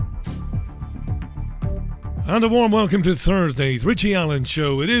And a warm welcome to Thursday's Richie Allen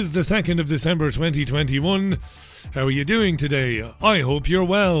Show. It is the 2nd of December 2021. How are you doing today? I hope you're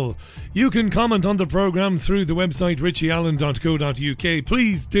well. You can comment on the programme through the website richieallen.co.uk.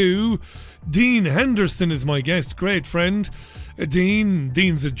 Please do. Dean Henderson is my guest, great friend.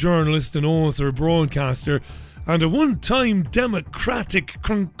 Dean's a journalist, an author, broadcaster, and a one-time Democratic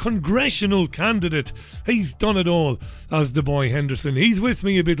congressional candidate. He's done it all as the boy Henderson. He's with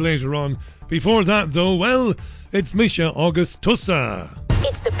me a bit later on. Before that, though, well, it's Misha Augustusa.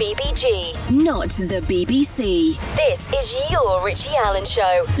 It's the BBG, not the BBC. This is your Richie Allen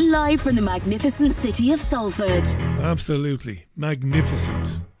Show. Live from the magnificent city of Salford. Absolutely.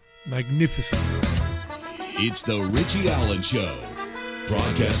 Magnificent. Magnificent. It's the Richie Allen Show.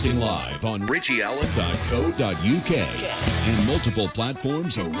 Broadcasting live on richieallen.co.uk and multiple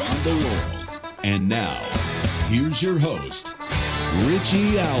platforms around the world. And now, here's your host,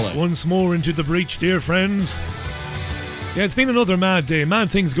 Richie Allen. Once more into the breach, dear friends. Yeah, it's been another mad day. Mad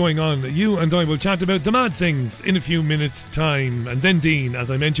things going on. You and I will chat about the mad things in a few minutes' time. And then Dean, as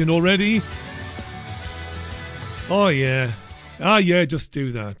I mentioned already. Oh, yeah. Ah, yeah, just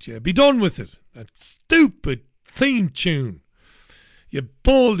do that, yeah. Be done with it. That stupid theme tune. You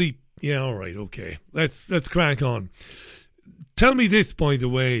baldy... Yeah, all right, okay. Let's crack on. Tell me this, by the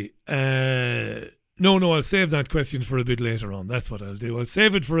way. No, I'll save that question for a bit later on. That's what I'll do. I'll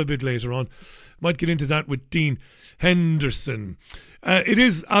save it for a bit later on. Might get into that with Dean Henderson. It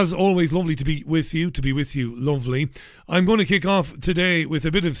is, as always, lovely to be with you. Lovely. I'm going to kick off today with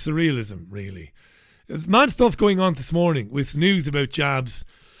a bit of surrealism, really. Mad stuff going on this morning with news about jabs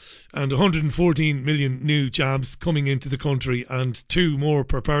and 114 million new jabs coming into the country and 2 more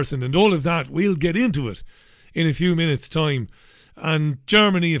per person. And all of that, we'll get into it in a few minutes' time. And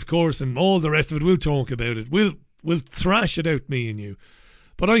Germany, of course, and all the rest of it, we'll talk about it. We'll thrash it out, me and you.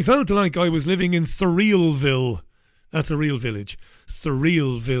 But I felt like I was living in Surrealville. That's a real village.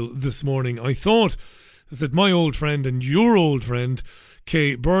 Surrealville this morning. I thought that my old friend and your old friend,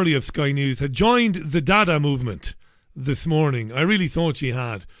 Kay Burley of Sky News, had joined the Dada movement this morning. I really thought she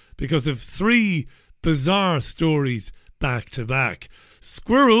had, because of 3 bizarre stories back to back.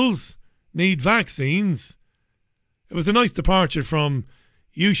 Squirrels need vaccines. It was a nice departure from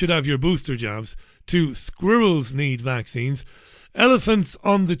you should have your booster jabs to squirrels need vaccines, elephants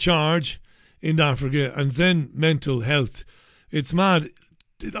on the charge in Africa, and then mental health. It's mad.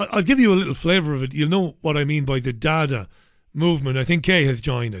 I'll give you a little flavour of it. You'll know what I mean by the Dada movement. I think Kay has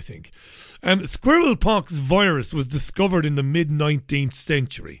joined, I think. Squirrel pox virus was discovered in the mid-19th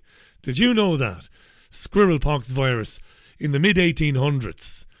century. Did you know that? Squirrel pox virus in the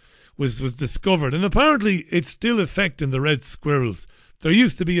mid-1800s was discovered. And apparently it's still affecting the red squirrels. There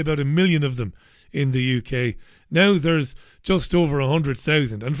used to be about 1 million of them in the UK. Now there's just over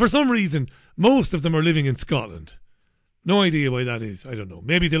 100,000. And for some reason, most of them are living in Scotland. No idea why that is. I don't know.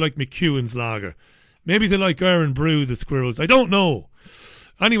 Maybe they like McEwen's lager. Maybe they like Iron Brew, the squirrels. I don't know.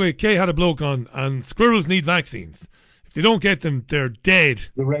 Anyway, Kay had a bloke on, and squirrels need vaccines. If they don't get them, they're dead.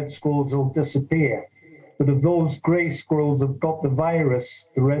 The red squirrels will disappear. But if those grey squirrels have got the virus,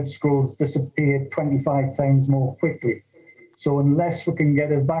 the red squirrels disappear 25 times more quickly. So unless we can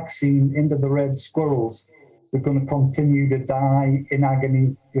get a vaccine into the red squirrels, they're going to continue to die in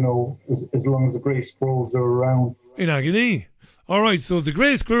agony, as long as the grey squirrels are around. In agony? All right, so the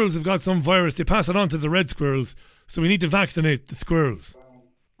grey squirrels have got some virus. They pass it on to the red squirrels. So we need to vaccinate the squirrels.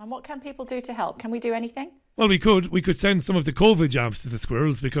 And what can people do to help? Can we do anything? Well, we could send some of the COVID jabs to the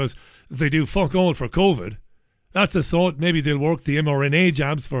squirrels because they do fuck all for COVID. That's a thought. Maybe they'll work. The mRNA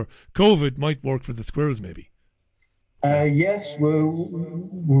jabs for COVID might work for the squirrels, maybe. Yes, we're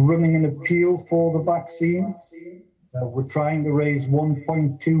running an appeal for the vaccine. We're trying to raise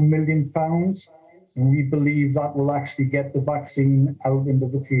 £1.2 million, and we believe that will actually get the vaccine out into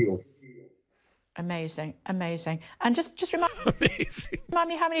the field. Amazing. And just remind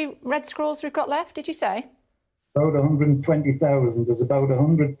me how many red squirrels we've got left, did you say? About 120,000. There's about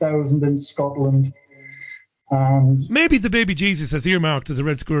 100,000 in Scotland. And maybe the baby Jesus has earmarked as the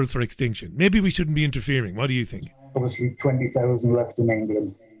red squirrels for extinction. Maybe we shouldn't be interfering. What do you think? Obviously 20,000 left in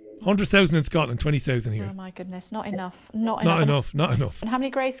England. 100,000 in Scotland, 20,000 here. Oh my goodness, not enough. Not enough. And how many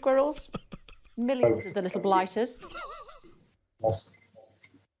grey squirrels? Millions of the little blighters. Yes.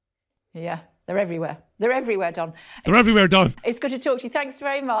 Yeah, they're everywhere. They're everywhere, Don. They're everywhere, Don. It's good to talk to you. Thanks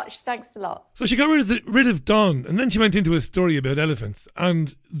very much. Thanks a lot. So she got rid of Don, and then she went into a story about elephants.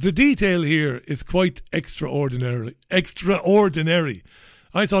 And the detail here is quite extraordinary. I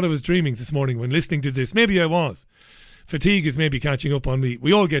thought I was dreaming this morning when listening to this. Maybe I was. Fatigue is maybe catching up on me.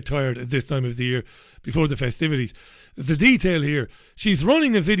 We all get tired at this time of the year before the festivities. the detail here. She's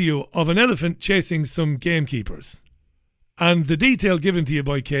running a video of an elephant chasing some gamekeepers. And the detail given to you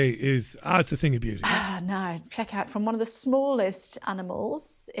by Kay is, it's a thing of beauty. No, check out from one of the smallest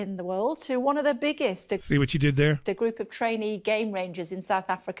animals in the world to one of the biggest. See what you did there? A group of trainee game rangers in South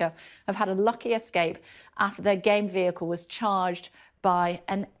Africa have had a lucky escape after their game vehicle was charged by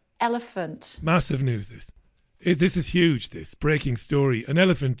an elephant. Massive news, this. This is huge, this breaking story. An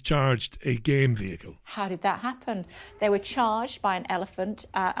elephant charged a game vehicle. How did that happen? They were charged by an elephant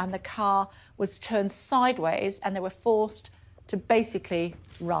and the car was turned sideways and they were forced to basically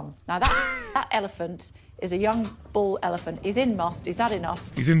run. Now that elephant is a young bull elephant. He's in must. He's had enough.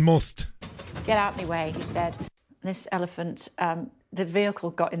 He's in must. Get out of my way, he said. This elephant, the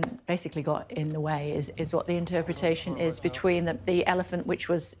vehicle got in the way is what the interpretation is between the elephant, which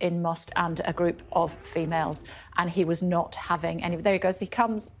was in must, and a group of females. And he was not having any. There he goes. He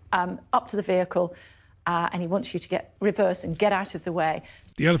comes up to the vehicle and he wants you to reverse and get out of the way.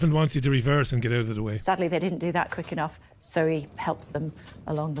 The elephant wants you to reverse and get out of the way. Sadly, they didn't do that quick enough, so he helps them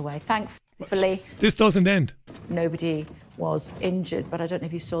along the way. Thankfully, this doesn't end. Nobody was injured, but I don't know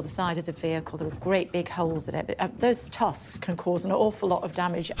if you saw the side of the vehicle. There were great big holes in it. But, those tusks can cause an awful lot of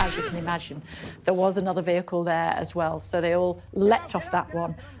damage, as you can imagine. There was another vehicle there as well, so they all leapt off that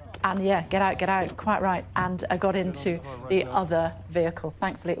one. And yeah, get out, quite right, and got into the other vehicle.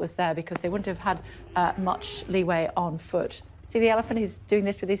 Thankfully, it was there because they wouldn't have had much leeway on foot. See the elephant? He's doing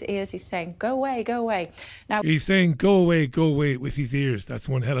this with his ears. He's saying, go away, go away. Now he's saying, go away with his ears. That's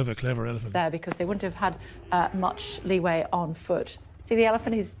one hell of a clever elephant. There because they wouldn't have had much leeway on foot. See the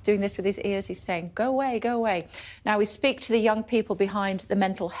elephant? He's doing this with his ears. He's saying, go away, go away. Now we speak to the young people behind the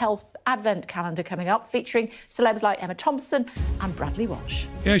mental health advent calendar coming up, featuring celebs like Emma Thompson and Bradley Walsh.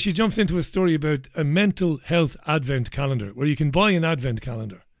 Yeah, she jumps into a story about a mental health advent calendar where you can buy an advent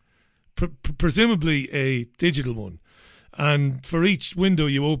calendar, presumably a digital one. And for each window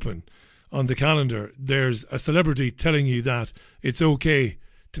you open on the calendar, there's a celebrity telling you that it's okay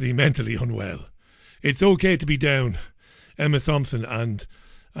to be mentally unwell. It's okay to be down. Emma Thompson and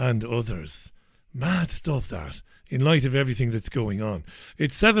others. Mad stuff, that, in light of everything that's going on.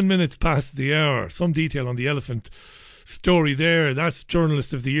 It's 7 minutes past the hour. Some detail on the elephant story there. That's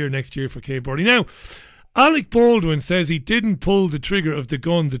Journalist of the Year next year for Kay Bordy. Now, Alec Baldwin says he didn't pull the trigger of the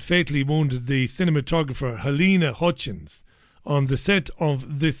gun that fatally wounded the cinematographer Helena Hutchins on the set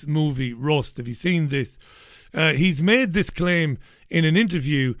of this movie, Rust. Have you seen this? He's made this claim in an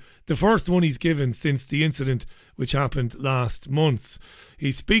interview, the first one he's given since the incident which happened last month.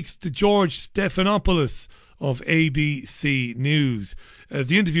 He speaks to George Stephanopoulos of ABC News.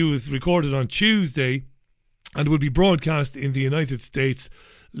 The interview was recorded on Tuesday and will be broadcast in the United States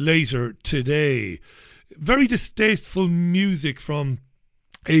later today. Very distasteful music from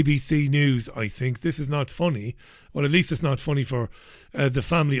ABC News, I think. This is not funny. Well, at least it's not funny for the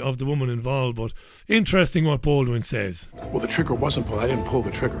family of the woman involved, but interesting what Baldwin says. Well, the trigger wasn't pulled. I didn't pull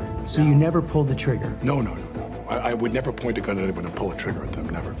the trigger. So you never pulled the trigger? No. I would never point a gun at anyone and pull a trigger at them,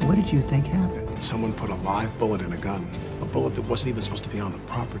 never. What did you think happened? Someone put a live bullet in a gun, a bullet that wasn't even supposed to be on the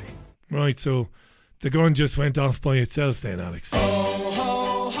property. Right, so the gun just went off by itself then, Alex. Ho,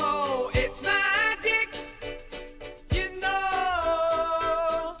 ho, ho, it's magic, you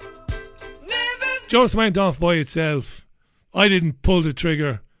know. Never Just went off by itself. I didn't pull the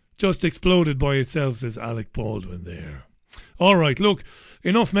trigger. Just exploded by itself, says Alec Baldwin there. All right, look,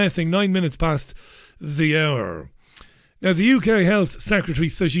 enough messing. 9 minutes past the hour. Now, the UK Health Secretary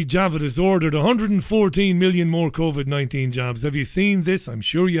Sajid Javid has ordered 114 million more COVID-19 jabs. Have you seen this? I'm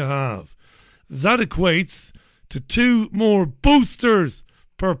sure you have. That equates to 2 more boosters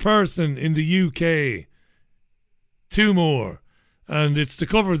per person in the UK. 2 more. And it's to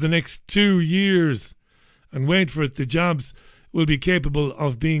cover the next 2 years. And wait for it, the jabs will be capable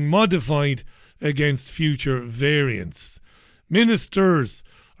of being modified against future variants. Ministers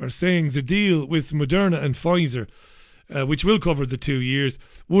are saying the deal with Moderna and Pfizer, which will cover the 2 years,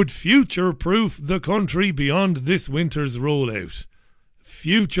 would future-proof the country beyond this winter's rollout.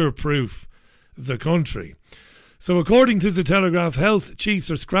 Future-proof the country. So according to the Telegraph, health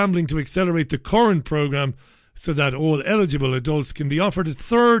chiefs are scrambling to accelerate the current programme so that all eligible adults can be offered a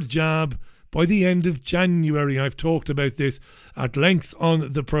 3rd jab by the end of January. I've talked about this at length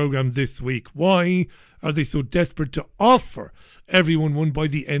on the programme this week. Why are they so desperate to offer everyone one by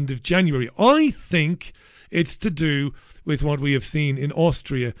the end of January? I think it's to do with what we have seen in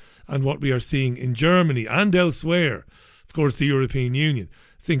Austria and what we are seeing in Germany and elsewhere. Of course, the European Union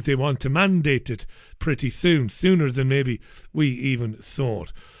think they want to mandate it pretty soon, sooner than maybe we even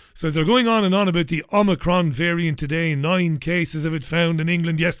thought. So they're going on and on about the Omicron variant today. 9 cases of it found in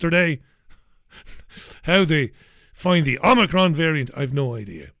England yesterday. How they find the Omicron variant? I've no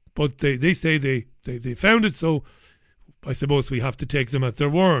idea. But they say they found it, so I suppose we have to take them at their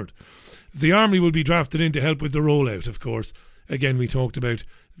word. The army will be drafted in to help with the rollout, of course. Again, we talked about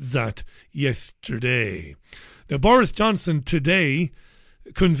that yesterday. Now, Boris Johnson today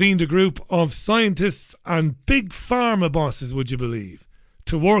convened a group of scientists and big pharma bosses, would you believe,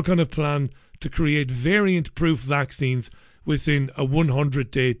 to work on a plan to create variant-proof vaccines within a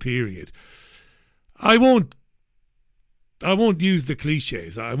 100-day period. I won't use the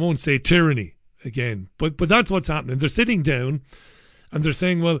cliches. I won't say tyranny again, but that's what's happening. They're sitting down and they're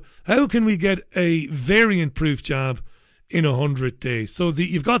saying, well, how can we get a variant-proof jab in 100 days? So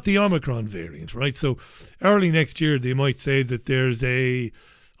you've got the Omicron variant, right? So early next year they might say that there's a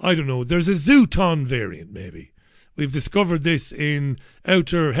Zooton variant maybe. We've discovered this in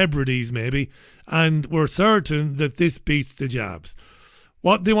Outer Hebrides maybe, and we're certain that this beats the jabs.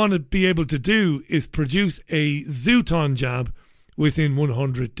 What they want to be able to do is produce a Zooton jab within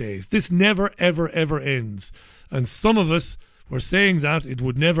 100 days. This never, ever, ever ends. And some of us were saying that it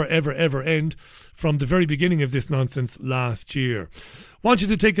would never, ever, ever end from the very beginning of this nonsense last year. Want you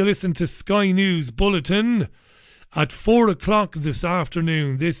to take a listen to Sky News Bulletin at 4 o'clock this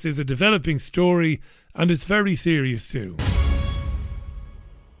afternoon. This is a developing story and it's very serious too.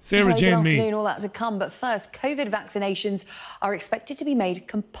 Sarah Jane Mee. Good afternoon, all that to come. But first, COVID vaccinations are expected to be made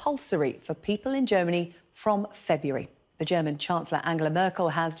compulsory for people in Germany from February. The German Chancellor Angela Merkel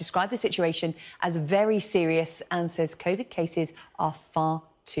has described the situation as very serious and says COVID cases are far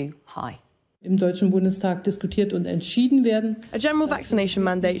too high. Im Deutschen Bundestag diskutiert und entschieden werden. A general vaccination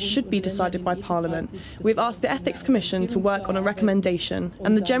mandate should be decided by Parliament. We've asked the Ethics Commission to work on a recommendation,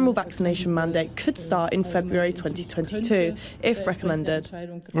 and the general vaccination mandate could start in February 2022, if recommended.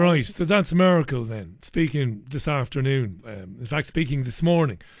 Right, so that's Merkel then, speaking this afternoon, in fact speaking this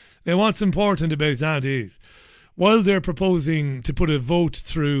morning. Now what's important about that is, while they're proposing to put a vote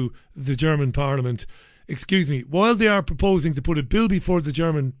through the German Parliament, while they are proposing to put a bill before the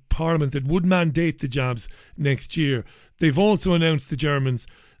German Parliament that would mandate the jabs next year, they've also announced, the Germans,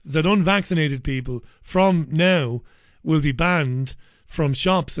 that unvaccinated people from now will be banned from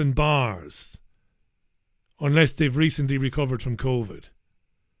shops and bars unless they've recently recovered from COVID.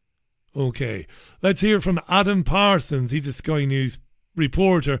 Okay, let's hear from Adam Parsons. He's a Sky News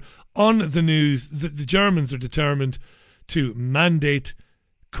reporter on the news that the Germans are determined to mandate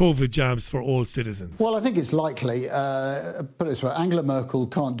COVID jabs for all citizens. Well, I think it's likely. Put it this way, Angela Merkel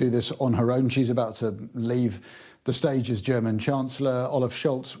can't do this on her own. She's about to leave the stage as German Chancellor. Olaf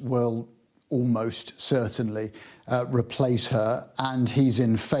Scholz will almost certainly replace her, and he's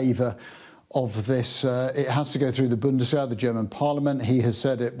in favour of this. It has to go through the Bundestag, the German Parliament. He has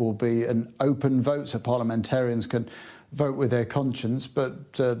said it will be an open vote, so parliamentarians can vote with their conscience,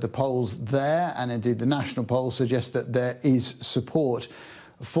 but the polls there, and indeed the national polls, suggest that there is support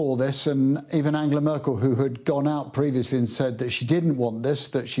for this. And even Angela Merkel, who had gone out previously and said that she didn't want this,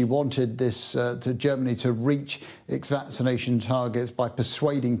 that she wanted this to Germany to reach its vaccination targets by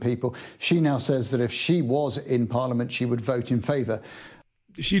persuading people, she now says that if she was in Parliament, she would vote in favour.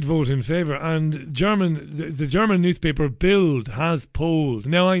 She'd vote in favour. And the German newspaper Bild has polled.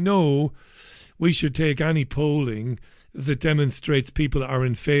 Now, I know we should take any polling that demonstrates people are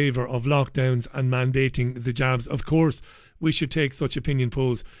in favour of lockdowns and mandating the jabs. Of course, we should take such opinion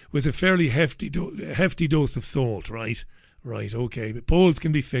polls with a fairly hefty dose of salt, right? Right, okay. But polls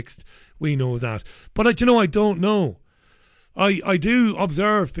can be fixed. We know that. But, I don't know. I do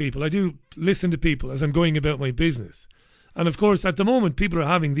observe people. I do listen to people as I'm going about my business. And, of course, at the moment, people are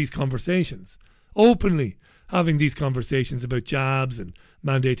having these conversations, openly having these conversations about jabs and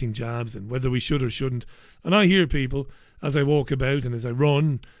mandating jabs and whether we should or shouldn't. And I hear people as I walk about and as I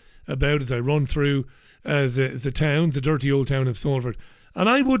run through the town, the dirty old town of Salford. And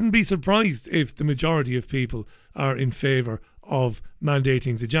I wouldn't be surprised if the majority of people are in favour of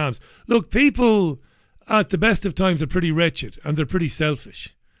mandating the jabs. Look, people at the best of times are pretty wretched and they're pretty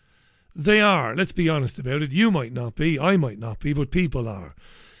selfish. They are, let's be honest about it. You might not be, I might not be, but people are.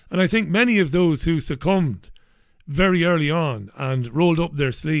 And I think many of those who succumbed very early on and rolled up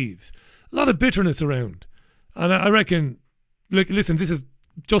their sleeves, a lot of bitterness around. And I reckon, listen, this is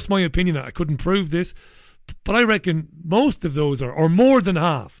just my opinion, I couldn't prove this, but I reckon most of those, or more than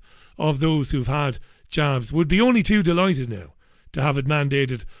half of those who've had jabs, would be only too delighted now to have it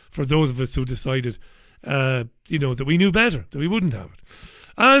mandated for those of us who decided, that we knew better, that we wouldn't have it.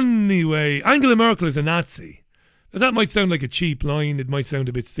 Anyway, Angela Merkel is a Nazi. Now, that might sound like a cheap line, it might sound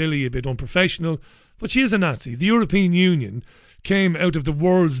a bit silly, a bit unprofessional, but she is a Nazi. The European Union came out of the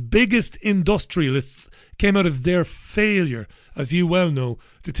world's biggest industrialists, came out of their failure, as you well know,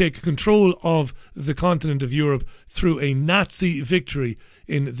 to take control of the continent of Europe through a Nazi victory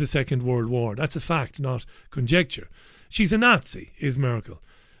in the Second World War. That's a fact, not conjecture. She's a Nazi, is Merkel.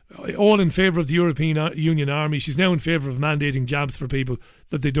 All in favour of the European Union army. She's now in favour of mandating jabs for people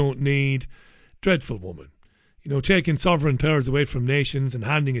that they don't need. Dreadful woman. You know, taking sovereign powers away from nations and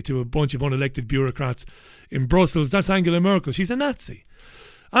handing it to a bunch of unelected bureaucrats in Brussels. That's Angela Merkel. She's a Nazi.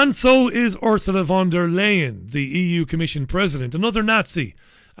 And so is Ursula von der Leyen, the EU Commission President. Another Nazi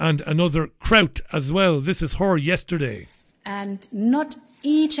and another kraut as well. This is her yesterday. And not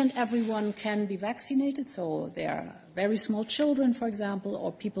each and everyone can be vaccinated. So there are very small children, for example,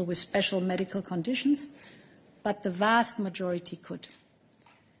 or people with special medical conditions. But the vast majority could.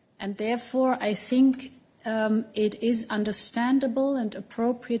 And therefore, I think it is understandable and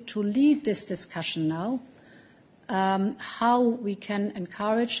appropriate to lead this discussion now, how we can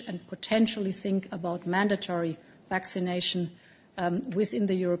encourage and potentially think about mandatory vaccination within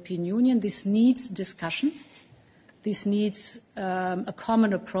the European Union. This needs discussion. This needs a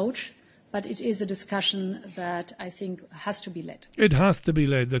common approach, but it is a discussion that I think has to be led. It has to be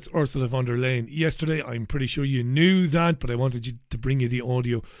led. That's Ursula von der Leyen. Yesterday, I'm pretty sure you knew that, but I wanted to bring you the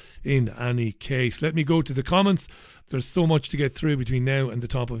audio in any case. Let me go to the comments. There's so much to get through between now and the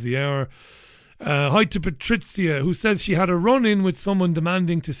top of the hour. Hi to Patricia, who says she had a run-in with someone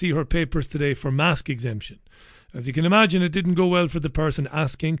demanding to see her papers today for mask exemption. As you can imagine, it didn't go well for the person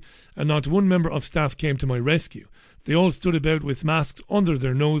asking, and not one member of staff came to my rescue. They all stood about with masks under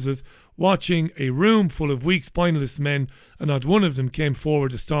their noses, watching a room full of weak, spineless men, and not one of them came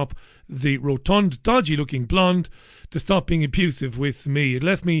forward to stop the rotund, dodgy-looking blonde to stop being abusive with me. It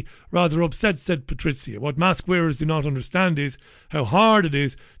left me rather upset, said Patricia. What mask wearers do not understand is how hard it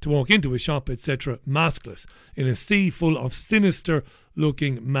is to walk into a shop, etc., maskless, in a sea full of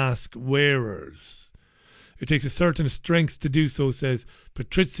sinister-looking mask wearers. It takes a certain strength to do so, says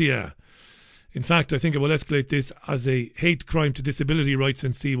Patricia. In fact, I think I will escalate this as a hate crime to disability rights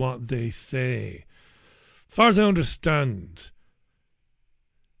and see what they say. As far as I understand,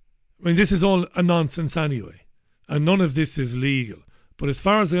 I mean, this is all a nonsense anyway, and none of this is legal. But as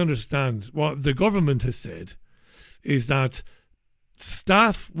far as I understand, what the government has said is that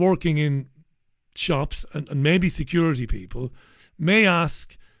staff working in shops and maybe security people may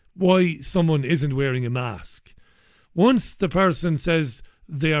ask why someone isn't wearing a mask. Once the person says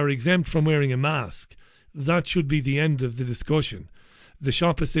they are exempt from wearing a mask, that should be the end of the discussion. The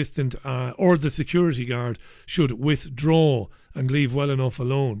shop assistant or the security guard should withdraw and leave well enough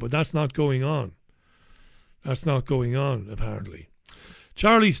alone. But that's not going on. That's not going on, apparently.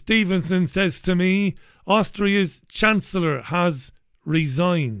 Charlie Stevenson says to me, Austria's Chancellor has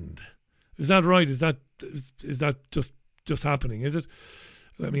resigned. Is that right? Is that just happening, is it?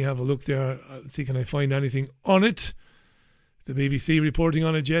 Let me have a look there. See, can I find anything on it? The BBC reporting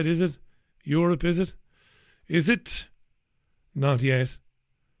on it yet, is it? Europe, is it? Is it? Not yet.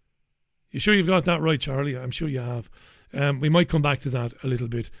 You sure you've got that right, Charlie? I'm sure you have. We might come back to that a little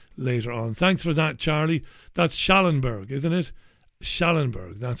bit later on. Thanks for that, Charlie. That's Schallenberg, isn't it?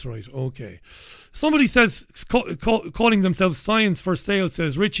 Schallenberg, that's right. Okay. Somebody says, calling themselves Science for Sale,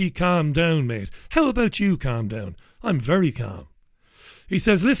 says, Richie, calm down, mate. How about you calm down? I'm very calm. He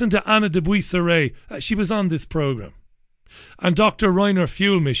says, listen to Anna de Buisseret. She was on this programme. And Dr. Rainer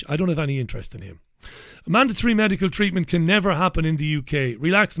Fuhlmisch. I don't have any interest in him. Mandatory medical treatment can never happen in the UK.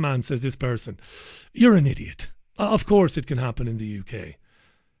 Relax, man, says this person. You're an idiot. Of course it can happen in the UK.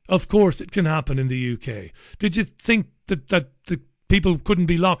 Of course it can happen in the UK. Did you think that the people couldn't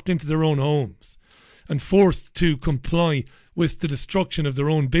be locked into their own homes and forced to comply with the destruction of their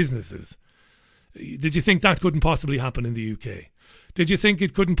own businesses? Did you think that couldn't possibly happen in the UK? Did you think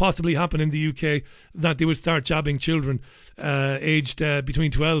it couldn't possibly happen in the UK that they would start jabbing children aged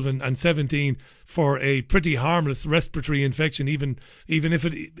between 12 and 17 for a pretty harmless respiratory infection, even if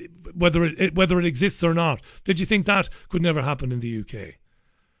whether it exists or not? Did you think that could never happen in the UK?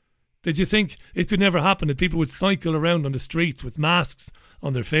 Did you think it could never happen that people would cycle around on the streets with masks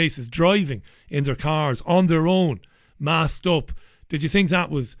on their faces, driving in their cars on their own, masked up? Did you think that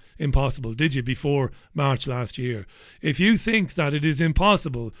was impossible, did you, before March last year? If you think that it is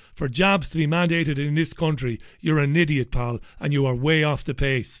impossible for jabs to be mandated in this country, you're an idiot, pal, and you are way off the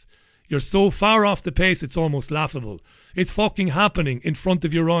pace. You're so far off the pace, it's almost laughable. It's fucking happening in front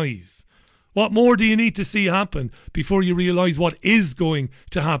of your eyes. What more do you need to see happen before you realise what is going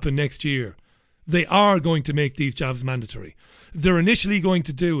to happen next year? They are going to make these jabs mandatory. they're initially going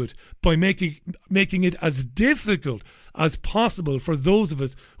to do it by making it as difficult as possible for those of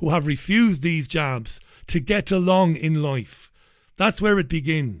us who have refused these jabs to get along in life. That's where it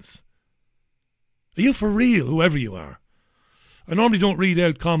begins. Are you for real, whoever you are? I normally don't read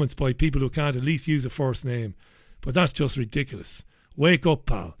out comments by people who can't at least use a first name, but that's just ridiculous. Wake up,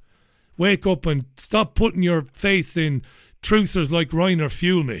 pal. Wake up and stop putting your faith in truthers like Reiner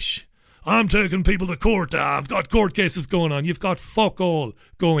Fuellmish. I'm taking people to court. I've got court cases going on. You've got fuck all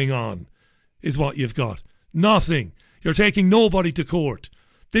going on, is what you've got. Nothing. You're taking nobody to court.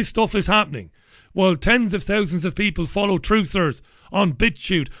 This stuff is happening. While tens of thousands of people follow truthers on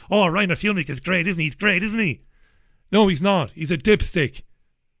BitChute. Oh, Reiner Fuellmish is great, isn't he? He's great, isn't he? No, he's not. He's a dipstick.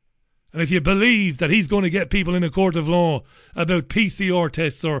 And if you believe that he's going to get people in a court of law about PCR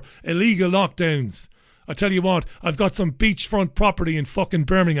tests or illegal lockdowns, I tell you what, I've got some beachfront property in fucking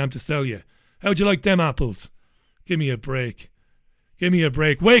Birmingham to sell you. How'd you like them apples? Give me a break. Give me a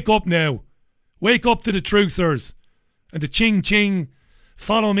break. Wake up now. Wake up to the truthers. And the ching ching,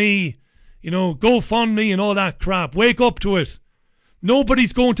 follow me, go fund me and all that crap. Wake up to it.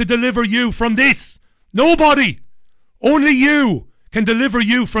 Nobody's going to deliver you from this. Nobody. Only you can deliver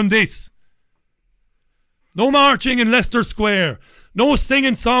you from this. No marching in Leicester Square. No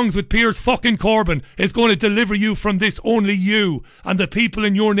singing songs with Piers fucking Corbyn is going to deliver you from this. Only you and the people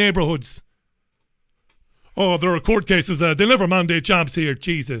in your neighbourhoods. Oh, there are court cases. They'll never mandate jabs here.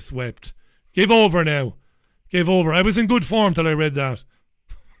 Jesus wept. Give over now. Give over. I was in good form till I read that.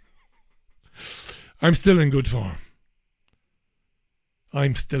 I'm still in good form.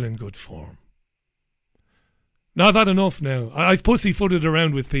 I'm still in good form. Now I've had enough now. I've pussyfooted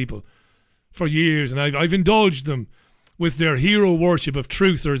around with people for years, and I've indulged them with their hero worship of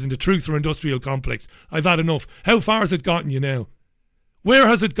truthers in the truther industrial complex. I've had enough. How far has it gotten you now? Where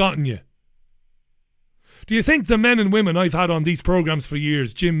has it gotten you? Do you think the men and women I've had on these programmes for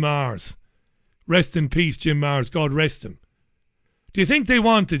years, Jim Mars, rest in peace Jim Mars, God rest him, do you think they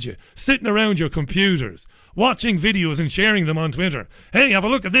wanted you sitting around your computers, watching videos and sharing them on Twitter? Hey, have a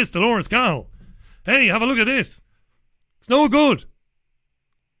look at this, Dolores Cal. Hey, have a look at this. It's no good.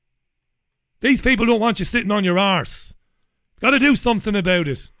 These people don't want you sitting on your arse. Got to do something about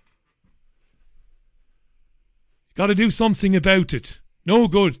it. Got to do something about it. No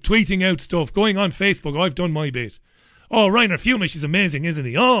good tweeting out stuff, going on Facebook. Oh, I've done my bit. Oh, Reiner Fuellmish is amazing, isn't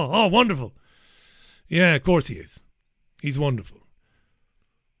he? Oh, wonderful. Yeah, of course he is. He's wonderful.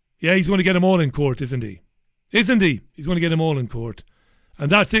 Yeah, he's going to get them all in court, isn't he? Isn't he? He's going to get them all in court.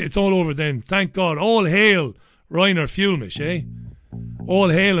 And that's it. It's all over then. Thank God. All hail Reiner Fuellmish, eh? All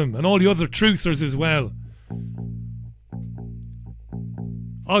hail him. And all the other truthers as well.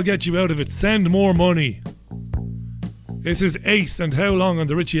 I'll get you out of it. Send more money. This is Ace and How Long on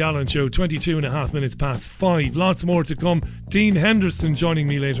the Richie Allen Show. 22 and a half minutes past 5. Lots more to come. Dean Henderson joining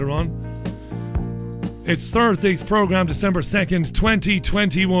me later on. It's Thursday's programme, December 2nd,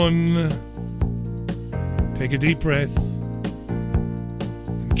 2021. Take a deep breath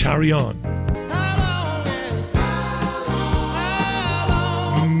and carry on.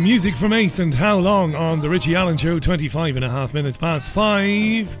 Music from Ace and How Long on the Richie Allen Show, 25 and a half minutes past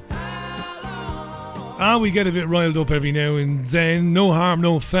 5. We get a bit riled up every now and then. No harm,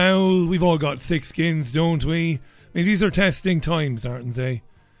 no foul. We've all got thick skins, don't we? I mean, these are testing times, aren't they?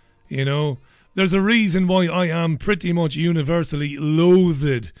 There's a reason why I am pretty much universally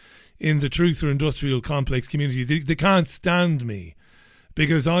loathed in the truther industrial complex community. They can't stand me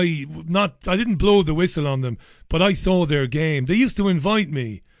because I didn't blow the whistle on them, but I saw their game. They used to invite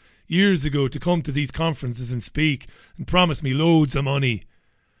me years ago to come to these conferences and speak and promise me loads of money.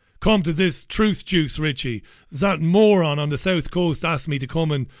 Come to this Truth Juice, Richie. That moron on the South Coast asked me to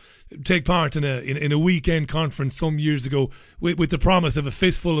come and take part in a weekend conference some years ago with the promise of a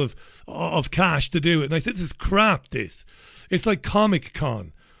fistful of cash to do it. And I said, this is crap, this. It's like Comic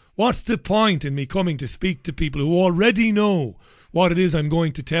Con. What's the point in me coming to speak to people who already know what it is I'm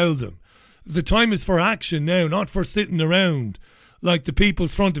going to tell them? The time is for action now, not for sitting around like the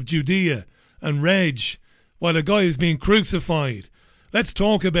People's Front of Judea and Reg while a guy is being crucified. Let's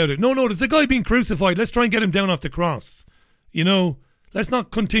talk about it. No, there's a guy being crucified. Let's try and get him down off the cross. Let's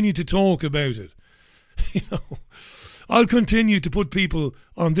not continue to talk about it. I'll continue to put people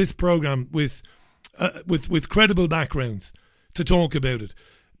on this programme with credible backgrounds to talk about it.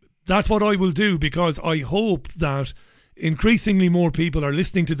 That's what I will do, because I hope that increasingly more people are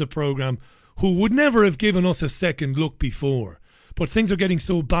listening to the programme who would never have given us a second look before. But things are getting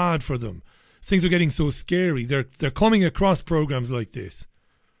so bad for them. Things are getting so scary. They're coming across programmes like this.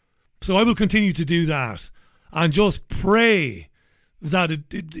 So I will continue to do that and just pray that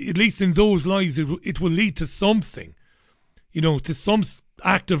at least in those lives it will lead to something. to some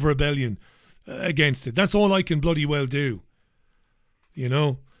act of rebellion against it. That's all I can bloody well do.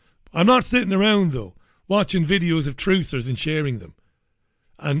 I'm not sitting around, though, watching videos of truthers and sharing them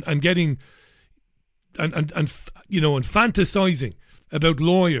and getting and fantasizing about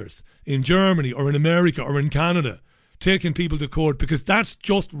lawyers in Germany or in America or in Canada taking people to court, because that's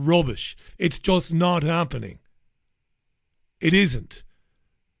just rubbish. It's just not happening. It isn't.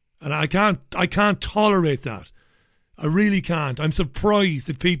 And I can't tolerate that. I really can't. I'm surprised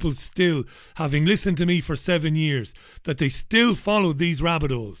that people still, having listened to me for 7 years, that they still follow these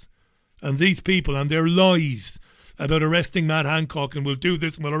rabbit holes and these people and their lies about arresting Matt Hancock, and we'll do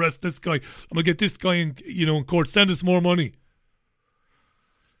this and we'll arrest this guy and we'll get this guy in court. Send us more money.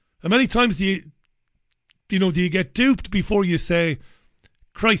 How many times do you get duped before you say,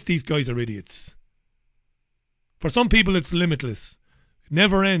 Christ, these guys are idiots? For some people, it's limitless. It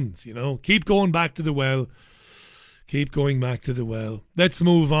never ends, Keep going back to the well. Keep going back to the well. Let's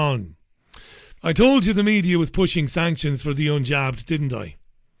move on. I told you the media was pushing sanctions for the unjabbed, didn't I?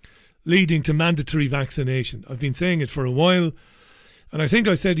 Leading to mandatory vaccination. I've been saying it for a while. And I think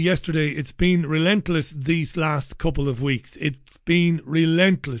I said yesterday, it's been relentless these last couple of weeks. It's been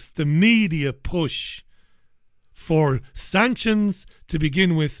relentless. The media push for sanctions to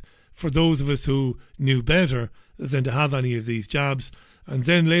begin with for those of us who knew better than to have any of these jabs. And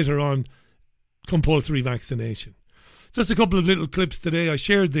then later on, compulsory vaccination. Just a couple of little clips today. I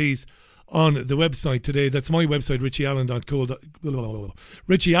shared these on the website today. That's my website,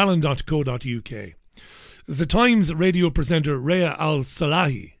 richieallen.co.uk. The Times radio presenter Rhea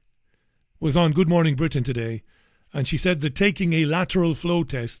Al-Salahi was on Good Morning Britain today, and she said that taking a lateral flow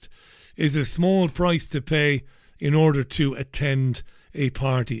test is a small price to pay in order to attend a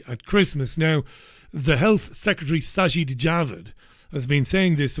party at Christmas. Now, the Health Secretary Sajid Javid has been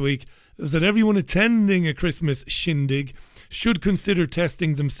saying this week that everyone attending a Christmas shindig should consider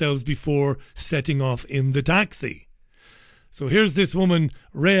testing themselves before setting off in the taxi. So here's this woman,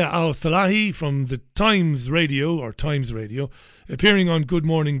 Rhea Al-Salahi, from the Times Radio, appearing on Good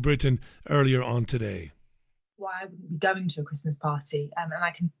Morning Britain earlier on today. Why I wouldn't be going to a Christmas party, and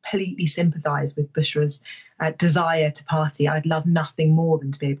I completely sympathise with Bushra's desire to party. I'd love nothing more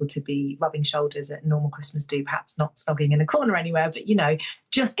than to be able to be rubbing shoulders at normal Christmas do, perhaps not snogging in a corner anywhere, but,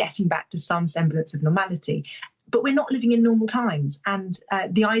 just getting back to some semblance of normality. But we're not living in normal times. And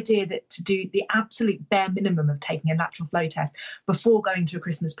the idea that to do the absolute bare minimum of taking a lateral flow test before going to a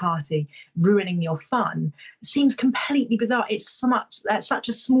Christmas party, ruining your fun, seems completely bizarre. It's such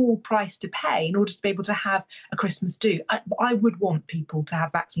a small price to pay in order to be able to have a Christmas do. I would want people to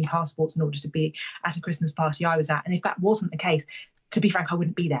have vaccine passports in order to be at a Christmas party I was at. And if that wasn't the case, to be frank, I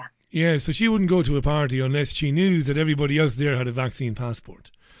wouldn't be there. Yeah, so she wouldn't go to a party unless she knew that everybody else there had a vaccine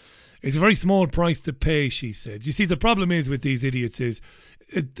passport. It's a very small price to pay, she said. You see, the problem is with these idiots is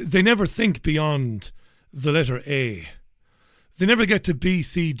they never think beyond the letter A. They never get to B,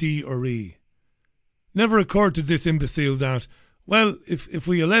 C, D or E. Never occurred to this imbecile that, well, if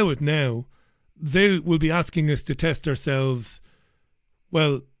we allow it now, they will be asking us to test ourselves,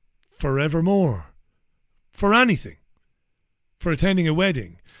 well, forevermore. For anything. For attending a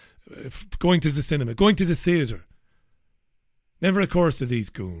wedding, going to the cinema, going to the theatre. Never occurs to these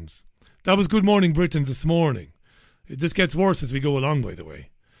goons. That was Good Morning Britain this morning. This gets worse as we go along, by the way.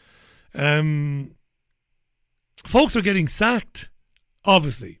 Folks are getting sacked,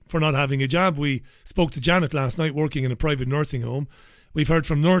 obviously, for not having a job. We spoke to Janet last night, working in a private nursing home. We've heard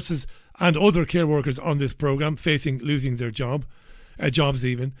from nurses and other care workers on this programme facing losing their jobs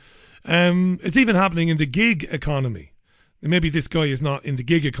even. It's even happening in the gig economy. Maybe this guy is not in the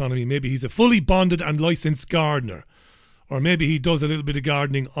gig economy. Maybe he's a fully bonded and licensed gardener. Or maybe he does a little bit of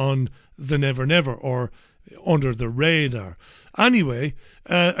gardening on the Never Never or under the radar. Anyway,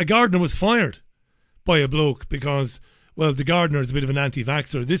 a gardener was fired by a bloke because, well, the gardener is a bit of an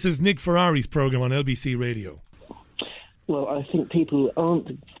anti-vaxxer. This is Nick Ferrari's programme on LBC Radio. Well, I think people who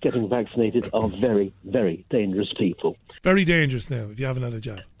aren't getting vaccinated are very, very dangerous people. Very dangerous now, if you haven't had a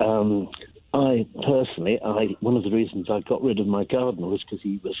jab. I personally, one of the reasons I got rid of my gardener was because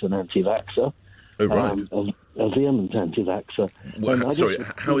he was an anti-vaxxer. Oh, right. A vehement anti-vaxxer. Well, sorry,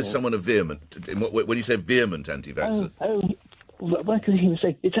 how is someone a vehement? When you say vehement anti-vaxxer? Why can he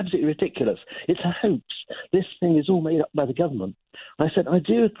say it's absolutely ridiculous? It's a hoax. This thing is all made up by the government. I said I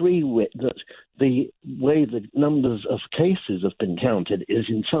do agree with that. The way the numbers of cases have been counted is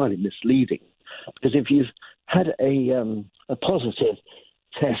entirely misleading, because if you've had a positive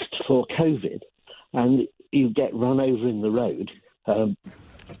test for COVID and you get run over in the road.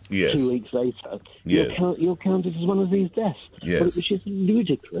 Yes. 2 weeks later, yes, you're counted as one of these deaths, yes, which is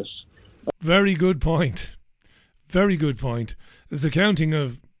ludicrous. Very good point. Very good point. The counting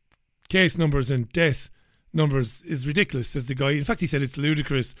of case numbers and death numbers is ridiculous, says the guy. In fact, he said it's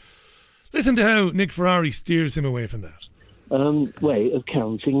ludicrous. Listen to how Nick Ferrari steers him away from that. Way of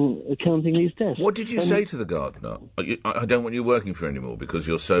counting these deaths. What did you say to the gardener? I don't want you working for anymore because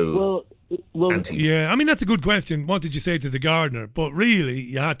you're so anti. Yeah, I mean, that's a good question. What did you say to the gardener? But really,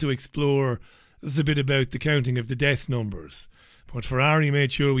 you had to explore the bit about the counting of the death numbers. But Ferrari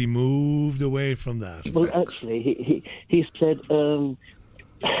made sure we moved away from that. Well, actually, he said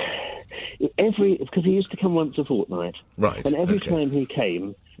because he used to come once a fortnight, right? And every time he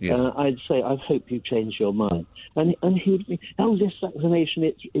came, yes. I'd say, "I hope you've changed your mind," and he would be, "Oh, this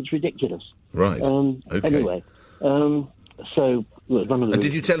vaccination, it's ridiculous." Right. Okay. Anyway, so look, one of the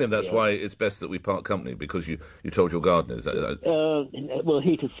did you tell him that's why it's best that we part company, because you told your gardener? Is that... well,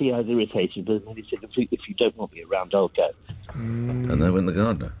 he could see I was irritated, but he said, "If you don't want me around, I'll go." And there went the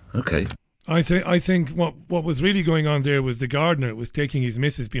gardener. Okay. I think what was really going on there was the gardener was taking his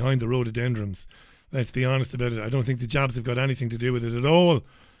missus behind the rhododendrons. Let's be honest about it. I don't think the jobs have got anything to do with it at all.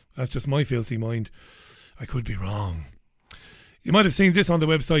 That's just my filthy mind. I could be wrong. You might have seen this on the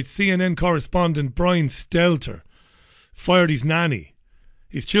website. CNN correspondent Brian Stelter fired his nanny,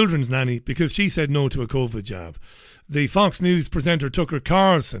 his children's nanny, because she said no to a COVID jab. The Fox News presenter Tucker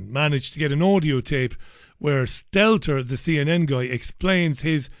Carlson managed to get an audio tape where Stelter, the CNN guy, explains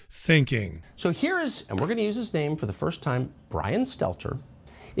his thinking. So here is, and we're going to use his name for the first time, Brian Stelter,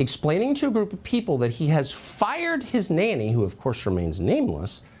 explaining to a group of people that he has fired his nanny, who of course remains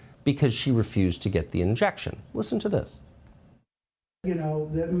nameless, because she refused to get the injection. Listen to this. You know,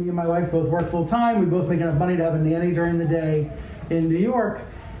 me and my wife both work full time. We both make enough money to have a nanny during the day in New York,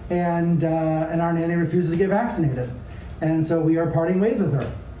 and our nanny refuses to get vaccinated. And so we are parting ways with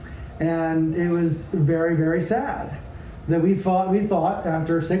her. And it was very, very sad that we thought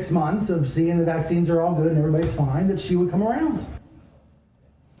after 6 months of seeing the vaccines are all good and everybody's fine, that she would come around.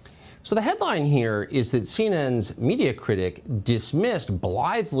 So the headline here is that CNN's media critic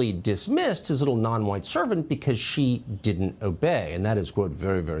blithely dismissed his little non-white servant because she didn't obey. And that is, quote,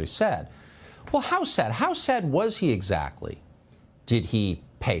 very, very sad. Well, how sad? How sad was he exactly? Did he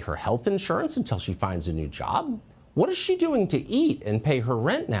pay her health insurance until she finds a new job? What is she doing to eat and pay her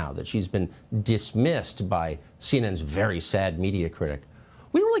rent now that she's been dismissed by CNN's very sad media critic?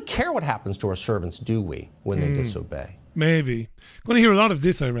 We don't really care what happens to our servants, do we, when they disobey? Maybe. Going to hear a lot of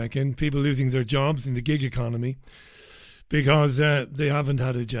this, I reckon. People losing their jobs in the gig economy because they haven't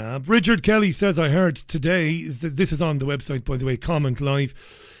had a job. Richard Kelly says, I heard today, this is on the website, by the way, Comment Live,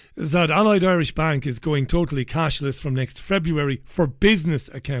 that Allied Irish Bank is going totally cashless from next February for business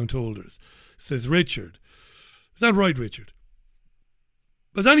account holders, says Richard. Is that right, Richard?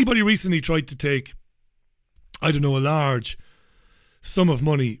 Has anybody recently tried to take, I don't know, a large sum of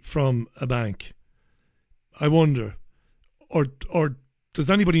money from a bank? I wonder. Or does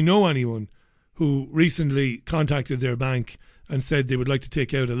anybody know anyone who recently contacted their bank and said they would like to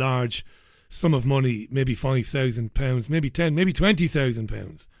take out a large sum of money, maybe £5,000, maybe 10, maybe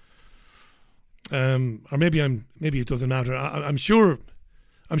 £20,000, or maybe it doesn't matter. I'm sure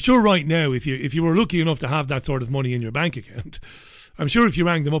right now, if you were lucky enough to have that sort of money in your bank account, I'm sure if you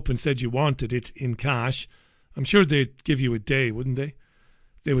rang them up and said you wanted it in cash, I'm sure they'd give you a day, wouldn't they?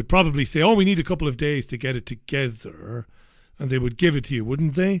 They would probably say, "Oh, we need a couple of days to get it together," and they would give it to you,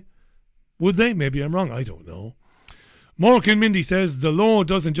 wouldn't they? Would they? Maybe I'm wrong. I don't know. Mark and Mindy says the law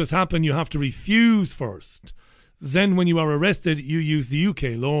doesn't just happen, you have to refuse first. Then when you are arrested, you use the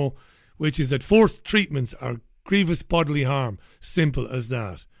UK law, which is that forced treatments are grievous bodily harm. Simple as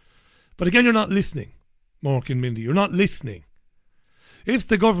that. But again, you're not listening, Mark and Mindy. You're not listening. If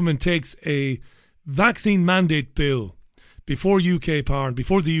the government takes a vaccine mandate bill before the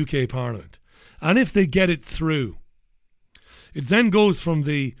UK Parliament, and if they get it through, it then goes from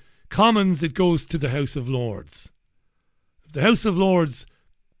the Commons, it goes to the House of Lords. If the House of Lords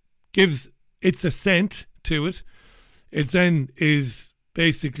gives its assent to it, it then is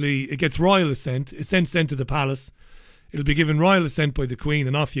basically, it gets royal assent. It's then sent to the palace. It'll be given royal assent by the Queen,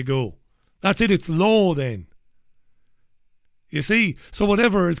 and off you go. That's it. It's law then. You see? So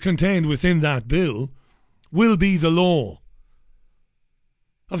whatever is contained within that bill will be the law.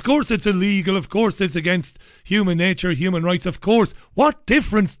 Of course it's illegal. Of course it's against human nature, human rights. Of course. What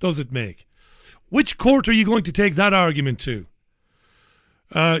difference does it make? Which court are you going to take that argument to?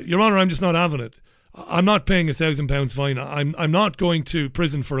 Your Honour, I'm just not having it. I'm not paying £1,000 fine. I'm not going to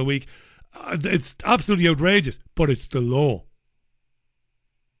prison for a week. It's absolutely outrageous, but it's the law.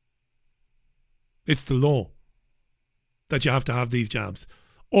 It's the law that you have to have these jabs.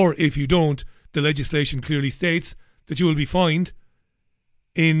 Or if you don't, the legislation clearly states that you will be fined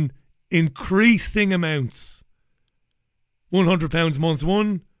in increasing amounts £100 month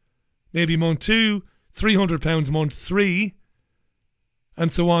 1, maybe month 2, £300 month 3,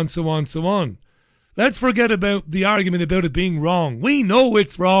 and so on, so on, so on. Let's forget about the argument about it being wrong. We know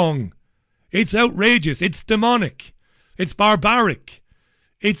it's wrong. It's outrageous. It's demonic. It's barbaric.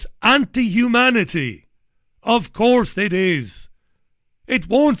 It's anti-humanity. Of course it is. It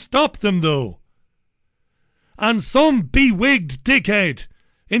won't stop them, though. And some bewigged dickhead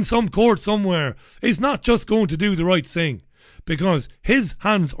in some court somewhere is not just going to do the right thing, because his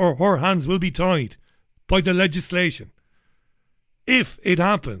hands or her hands will be tied by the legislation. If it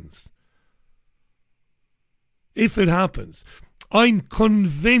happens. If it happens. I'm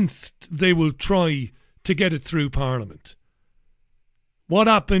convinced they will try to get it through Parliament. What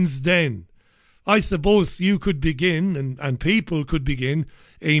happens then? I suppose you could begin, and people could begin,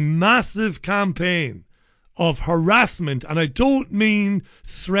 a massive campaign of harassment. And I don't mean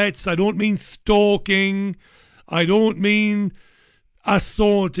threats, I don't mean stalking, I don't mean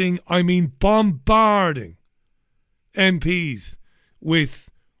assaulting, I mean bombarding MPs with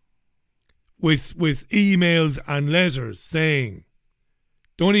emails and letters saying,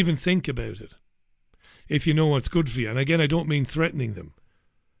 don't even think about it if you know what's good for you. And again, I don't mean threatening them.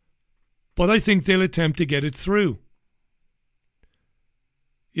 But I think they'll attempt to get it through.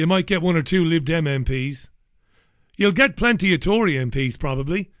 You might get 1 or 2 Lib Dem MPs. You'll get plenty of Tory MPs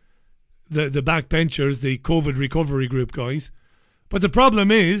probably. The backbenchers, the COVID recovery group guys. But the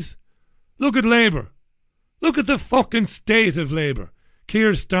problem is, look at Labour. Look at the fucking state of Labour.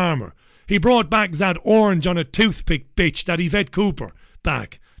 Keir Starmer. He brought back that orange on a toothpick bitch, that Yvette Cooper,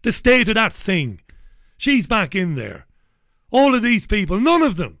 back. The state of that thing. She's back in there. All of these people, none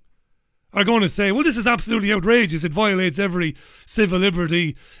of them are going to say, well, this is absolutely outrageous. It violates every civil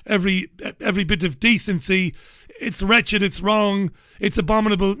liberty, every bit of decency. It's wretched, it's wrong, it's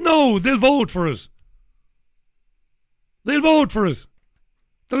abominable. No, they'll vote for it. They'll vote for it.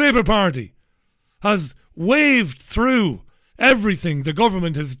 The Labour Party has waved through everything the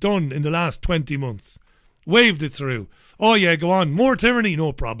government has done in the last 20 months. Waved it through. Oh yeah, go on. More tyranny?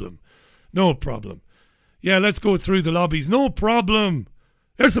 No problem. No problem. Yeah, let's go through the lobbies. No problem.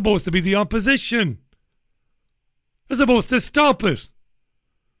 They're supposed to be the opposition. They're supposed to stop it.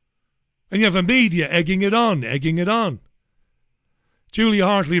 And you have a media egging it on. Julia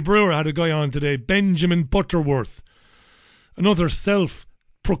Hartley-Brewer had a guy on today, Benjamin Butterworth, another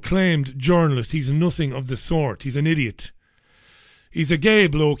self-proclaimed journalist. He's nothing of the sort. He's an idiot. He's a gay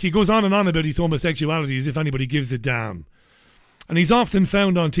bloke. He goes on and on about his homosexuality as if anybody gives a damn. And he's often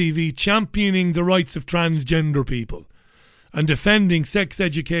found on TV championing the rights of transgender people and defending sex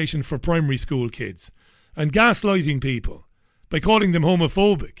education for primary school kids and gaslighting people by calling them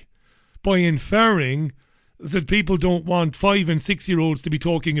homophobic, by inferring that people don't want 5 and 6 year olds to be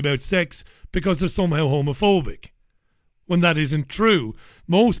talking about sex because they're somehow homophobic, when that isn't true.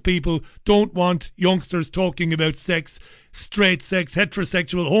 Most people don't want youngsters talking about sex, straight sex,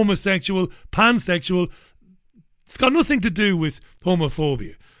 heterosexual, homosexual, pansexual. It's got nothing to do with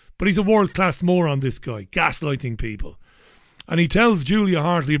homophobia. But he's a world-class moron, this guy, gaslighting people. And he tells Julia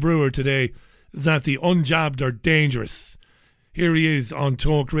Hartley-Brewer today that the unjabbed are dangerous. Here he is on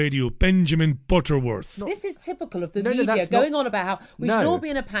Talk Radio, Benjamin Butterworth. This is typical of the media going on about how we should all be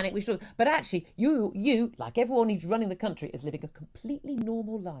in a panic. But actually, you, like everyone who's running the country, is living a completely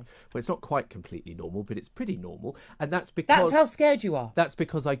normal life. Well, it's not quite completely normal, but it's pretty normal. And that's because... That's how scared you are. That's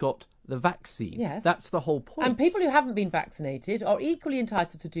because I got the vaccine. Yes. That's the whole point. And people who haven't been vaccinated are equally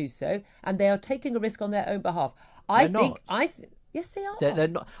entitled to do so, and they are taking a risk on their own behalf. Yes, they are. They're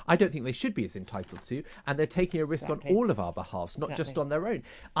not. I don't think they should be as entitled to, and they're taking a risk on all of our behalves, not just on their own.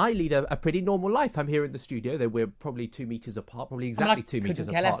 I lead a pretty normal life. I'm here in the studio. We're probably 2 meters apart, probably exactly 2 meters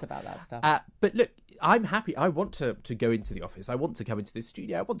apart. I couldn't care less about that stuff. But look, I'm happy. I want to go into the office. I want to come into this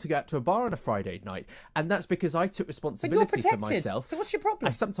studio. I want to go out to a bar on a Friday night, and that's because I took responsibility for myself. So what's your problem?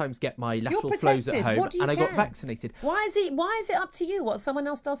 I sometimes get my lateral flows at home, and I got vaccinated. Why is it up to you what someone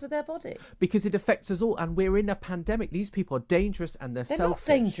else does with their body? Because it affects us all, and we're in a pandemic. These people are dangerous, and they're selfish.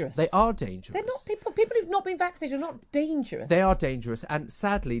 Dangerous. They are dangerous. They're not people who've not been vaccinated are not dangerous. They are dangerous, and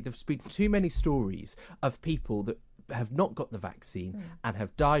sadly, there's been too many stories of people that have not got the vaccine and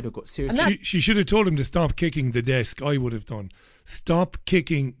have died or got seriously. She should have told him to stop kicking the desk. I would have done. Stop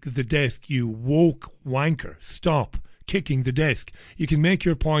kicking the desk, you woke wanker. Stop kicking the desk. You can make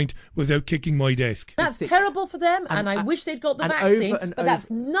your point without kicking my desk. That's terrible for them, and I wish they'd got the vaccine, but that's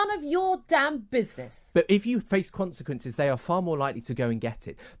none of your damn business. But if you face consequences, they are far more likely to go and get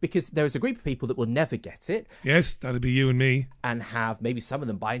it, because there is a group of people that will never get it. Yes, that'll be you and me. And maybe some of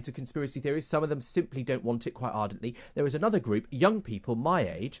them buy into conspiracy theories, some of them simply don't want it quite ardently. There is another group, young people my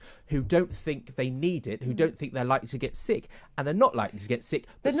age, who don't think they need it, who don't think they're likely to get sick, and they're not likely to get sick,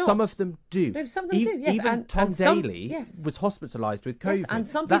 but some of them do. No, some of them do, yes. Even Tom Daly was hospitalised with COVID. Yes, and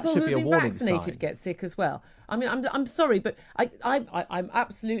some people who have been vaccinated sign. Get sick as well. I mean, I'm sorry, but I'm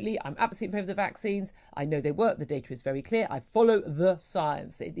absolutely in favour of the vaccines. I know they work. The data is very clear. I follow the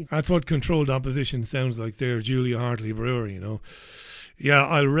science. That's what controlled opposition sounds like there, Julia Hartley-Brewer, you know. Yeah,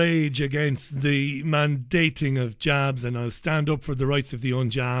 I'll rage against the mandating of jabs and I'll stand up for the rights of the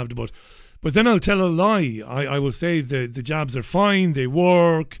unjabbed, but then I'll tell a lie. I will say the jabs are fine, they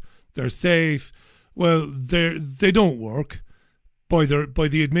work, they're safe. Well, they don't work by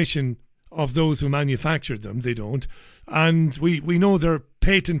the admission of those who manufactured them. They don't. And we know they're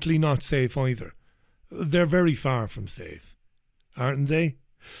patently not safe either. They're very far from safe, aren't they?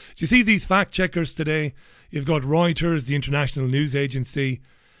 Do you see these fact checkers today? You've got Reuters, the international news agency,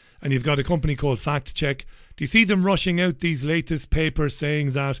 and you've got a company called Fact Check. Do you see them rushing out these latest papers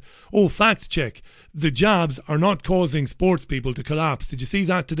saying that, fact check, the jabs are not causing sports people to collapse? Did you see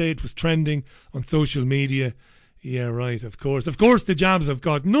that today? It was trending on social media. Yeah, right, of course. Of course the jabs have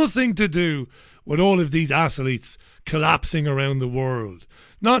got nothing to do with all of these athletes collapsing around the world.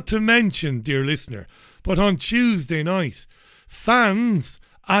 Not to mention, dear listener, but on Tuesday night, fans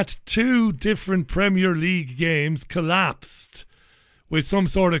at 2 different Premier League games collapsed with some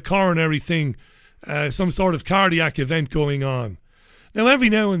sort of coronary thing, some sort of cardiac event going on. Now, every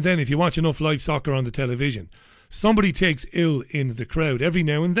now and then, if you watch enough live soccer on the television, somebody takes ill in the crowd. Every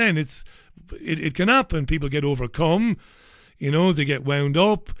now and then, it can happen. People get overcome, they get wound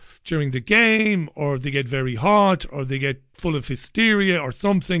up during the game, or they get very hot, or they get full of hysteria or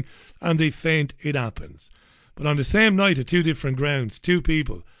something, and they faint. It happens. But on the same night at 2 different grounds, 2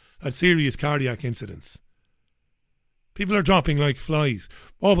 people had serious cardiac incidents. People are dropping like flies.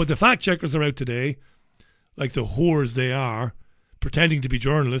 Oh, but the fact checkers are out today, like the whores they are, pretending to be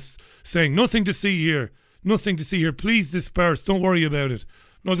journalists, saying nothing to see here, nothing to see here. Please disperse. Don't worry about it.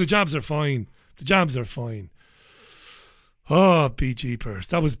 No, the jabs are fine. The jabs are fine. Oh, bejeepers.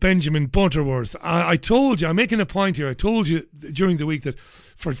 That was Benjamin Butterworth. I told you, I'm making a point here. I told you during the week that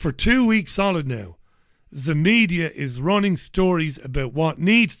for 2 weeks solid now, the media is running stories about what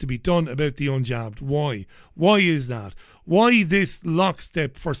needs to be done about the unjabbed. Why? Why is that? Why this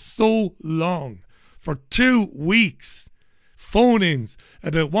lockstep for so long? For 2 weeks. Phone-ins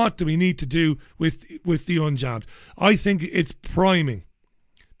about what do we need to do with the unjabbed. I think it's priming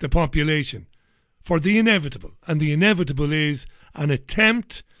the population for the inevitable. And the inevitable is an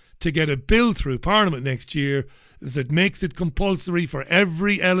attempt to get a bill through Parliament next year that makes it compulsory for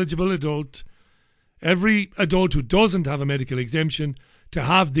every eligible adult, every adult who doesn't have a medical exemption, to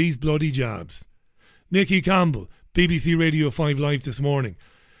have these bloody jabs. Nicky Campbell, BBC Radio 5 Live this morning,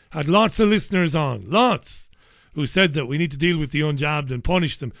 had lots of listeners on, lots, who said that we need to deal with the unjabbed and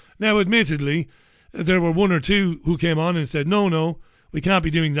punish them. Now, admittedly, there were 1 or 2 who came on and said, no, we can't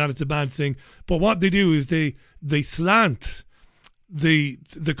be doing that, it's a bad thing. But what they do is they slant the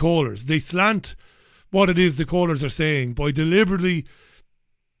callers. They slant what it is the callers are saying by deliberately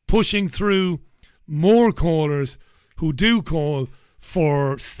pushing through more callers who do call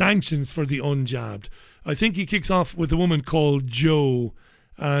for sanctions for the unjabbed. I think he kicks off with a woman called Jo,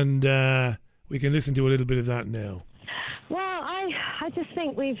 and we can listen to a little bit of that now. Well, I just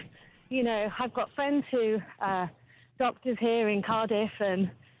think I've got friends who doctors here in Cardiff, and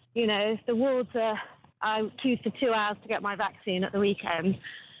the wards I queued for 2 hours to get my vaccine at the weekend,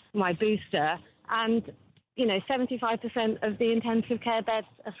 my booster, and 75% of the intensive care beds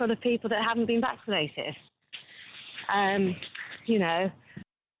are full of people that haven't been vaccinated.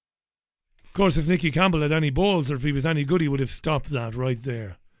 Of course, if Nicky Campbell had any balls, or if he was any good, he would have stopped that right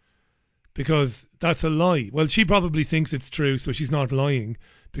there. Because that's a lie. Well, she probably thinks it's true, so she's not lying,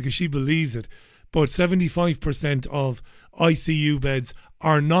 because she believes it. But 75% of ICU beds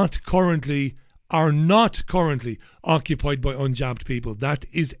are not currently occupied by unjabbed people. That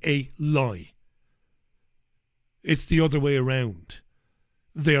is a lie. It's the other way around.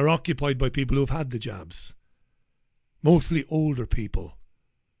 They are occupied by people who have had the jabs. Mostly older people.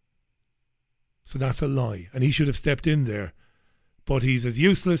 So that's a lie. And he should have stepped in there. But he's as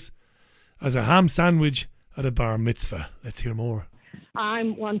useless as a ham sandwich at a bar mitzvah. Let's hear more.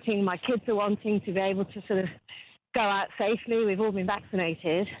 My kids are wanting to be able to sort of go out safely. We've all been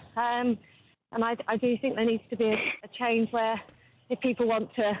vaccinated. And I do think there needs to be a change where if people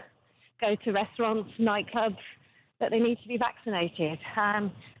want to go to restaurants, nightclubs, that they need to be vaccinated.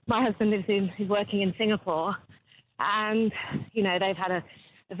 My husband is working in Singapore, and, you know, they've had a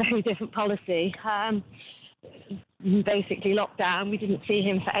very different policy. Basically lockdown. We didn't see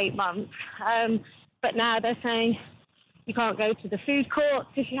him for 8 months. But now they're saying you can't go to the food courts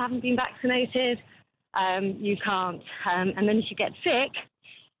if you haven't been vaccinated. You can't. And then if you get sick,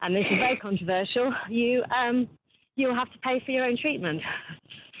 and this is very controversial, you'll have to pay for your own treatment.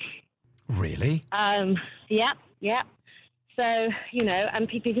 Really? Yeah. So, you know, and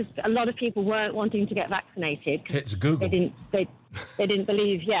because a lot of people weren't wanting to get vaccinated. It's Google. They didn't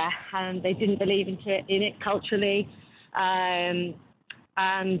believe, and they didn't believe in it culturally.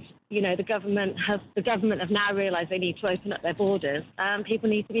 And, you know, the government have now realised they need to open up their borders, and people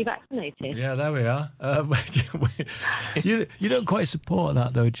need to be vaccinated. Yeah, there we are. You don't quite support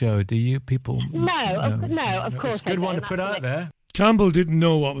that, though, Joe, do you? People? No, of course. It's a good one to put out there. Campbell didn't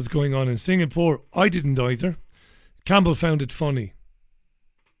know what was going on in Singapore. I didn't either. Campbell found it funny.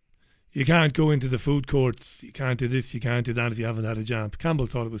 You can't go into the food courts. You can't do this. You can't do that if you haven't had a jab. Campbell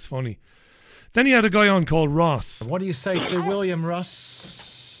thought it was funny. Then he had a guy on called Ross. What do you say to William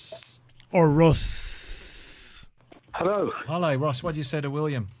Russ? Or Russ. Hello. Hello, Ross. What do you say to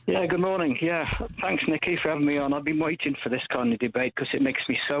William? Yeah, good morning. Yeah, thanks, Nicky, for having me on. I've been waiting for this kind of debate because it makes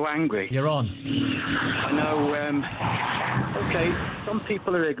me so angry. You're on. I know, okay, some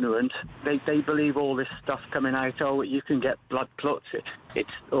people are ignorant. They believe all this stuff coming out, oh, you can get blood clots,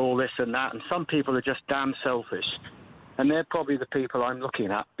 it's all this and that. And some people are just damn selfish. And they're probably the people I'm looking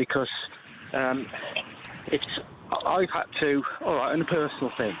at because I've had to, all right, on a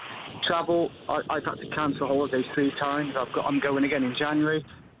personal thing, travel. I've had to cancel holidays 3 times. I'm going again in January,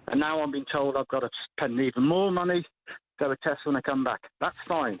 and now I'm being told I've got to spend even more money to have a test when I come back. That's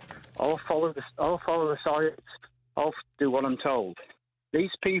fine. I'll follow the science. I'll do what I'm told.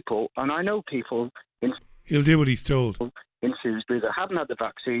 These people, and I know people he'll do what he's told. In Shrewsbury that haven't had the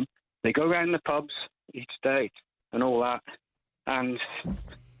vaccine. They go around the pubs each day and all that, and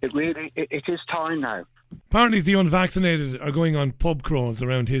it is time now. Apparently the unvaccinated are going on pub crawls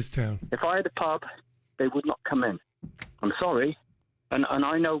around his town. If I had a pub, they would not come in. I'm sorry. And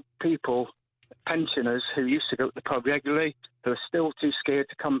I know people, pensioners, who used to go to the pub regularly, who are still too scared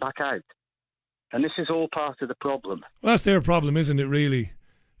to come back out. And this is all part of the problem. Well, that's their problem, isn't it, really?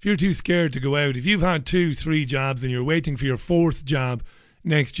 If you're too scared to go out, if you've had 2-3 jabs and you're waiting for your 4th jab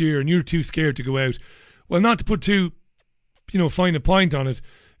next year and you're too scared to go out, well, not to put too, fine a point on it,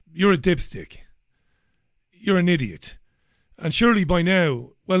 you're a dipstick. You're an idiot. And surely by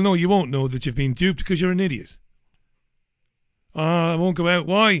now, well, no, you won't know that you've been duped because you're an idiot. I won't go out.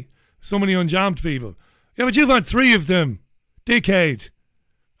 Why? So many unjabbed people. Yeah, but you've had 3 of them, dickhead.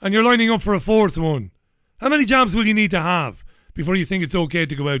 And you're lining up for a 4th one. How many jabs will you need to have before you think it's okay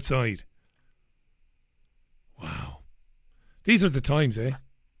to go outside? Wow. These are the times, eh?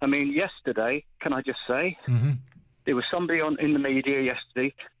 I mean, yesterday, can I just say, there was somebody in the media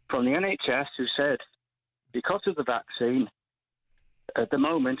yesterday from the NHS who said, because of the vaccine, at the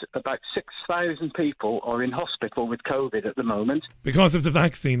moment, about 6,000 people are in hospital with COVID at the moment. Because of the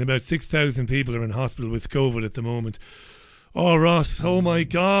vaccine, about 6,000 people are in hospital with COVID at the moment. Oh, Ross, oh my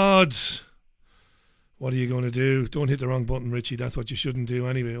God. What are you going to do? Don't hit the wrong button, Richie. That's what you shouldn't do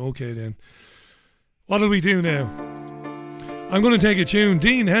anyway. Okay, then. What'll we do now? I'm going to take a tune.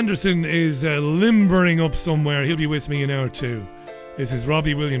 Dean Henderson is limbering up somewhere. He'll be with me in hour 2. This is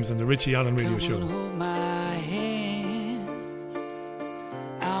Robbie Williams on the Richie Allen Radio Show.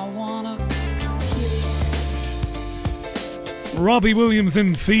 Robbie Williams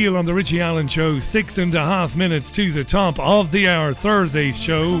in Feel on the Richie Allen Show. 6.5 minutes to the top of the hour. Thursday's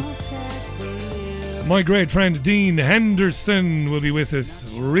show. My great friend Dean Henderson will be with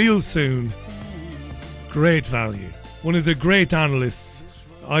us real soon. Great value. One of the great analysts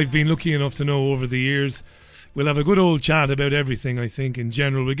I've been lucky enough to know over the years. We'll have a good old chat about everything, I think, in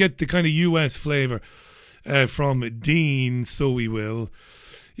general. We'll get the kind of US flavour from Dean, so we will.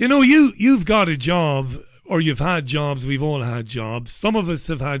 You know, you've got a job, or you've had jobs, we've all had jobs. Some of us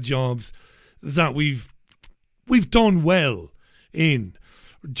have had jobs that we've done well in.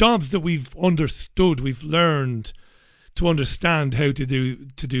 Jobs that we've understood, we've learned to understand how to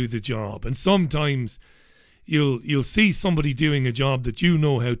do the job. And sometimes you'll see somebody doing a job that you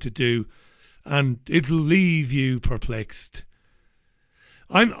know how to do, and it'll leave you perplexed.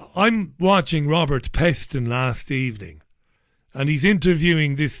 I'm watching Robert Peston last evening, and he's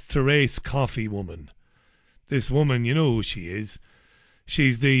interviewing this Therese Coffey woman. This woman, you know who she is.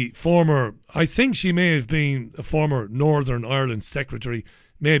 She's the former, I think she may have been a former Northern Ireland secretary.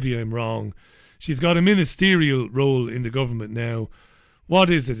 Maybe I'm wrong. She's got a ministerial role in the government now.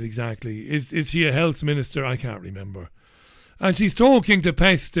 What is it exactly? Is she a health minister? I can't remember. And she's talking to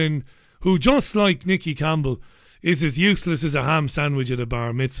Peston, who, just like Nicky Campbell, is as useless as a ham sandwich at a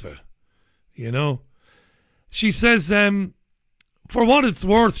bar mitzvah. You know? She says, for what it's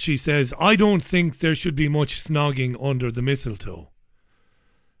worth, she says, I don't think there should be much snogging under the mistletoe.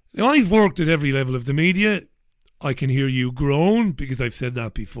 Now, I've worked at every level of the media. I can hear you groan, because I've said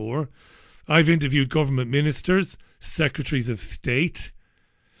that before. I've interviewed government ministers, secretaries of state.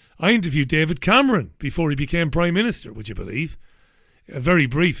 I interviewed David Cameron before he became Prime Minister, would you believe? A very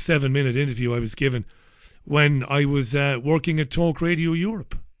brief 7-minute interview I was given when I was working at Talk Radio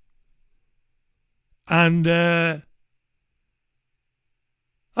Europe. And I've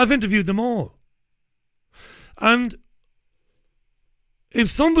interviewed them all. And if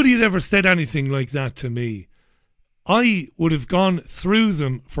somebody had ever said anything like that to me, I would have gone through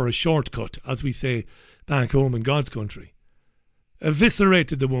them for a shortcut, as we say back home in God's country.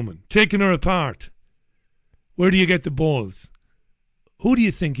 Eviscerated the woman, taken her apart. Where do you get the balls? Who do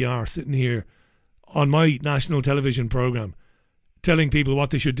you think you are, sitting here on my national television programme telling people what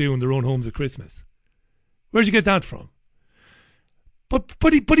they should do in their own homes at Christmas? Where'd you get that from?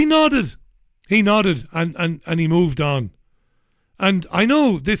 But he nodded. He nodded and he moved on. And I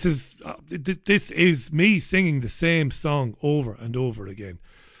know this is me singing the same song over and over again.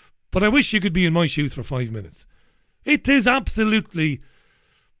 But I wish you could be in my shoes for 5 minutes. It is absolutely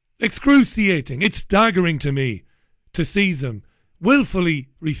excruciating. It's staggering to me to see them willfully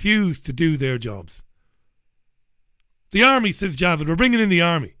refuse to do their jobs. The army, says Javid, we're bringing in the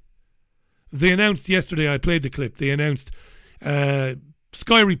army. They announced yesterday, I played the clip, they announced,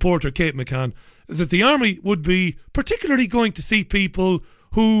 Sky reporter Kate McCann, that the army would be particularly going to see people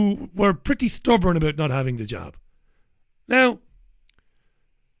who were pretty stubborn about not having the job. Now,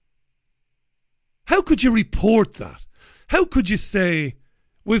 how could you report that? How could you say,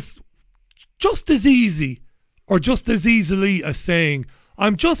 with just as easy or just as easily as saying,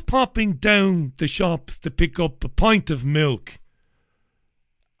 I'm just popping down the shops to pick up a pint of milk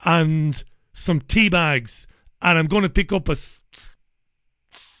and some tea bags, and I'm going to pick up a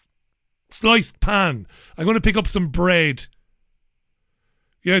sliced pan. I'm going to pick up some bread.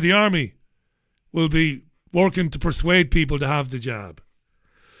 Yeah, the army will be working to persuade people to have the job.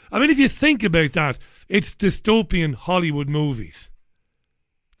 I mean, if you think about that, it's dystopian Hollywood movies.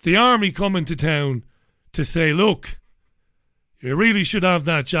 The army coming to town to say, look, you really should have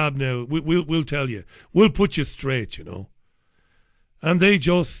that job now. We'll tell you. We'll put you straight, you know. And they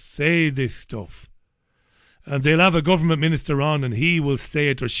just say this stuff. And they'll have a government minister on and he will say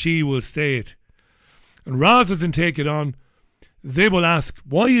it or she will say it. And rather than take it on, they will ask,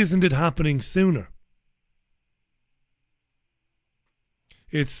 why isn't it happening sooner?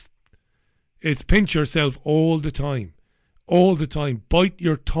 It's pinch yourself all the time. All the time. Bite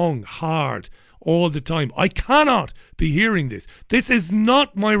your tongue hard all the time. I cannot be hearing this. This is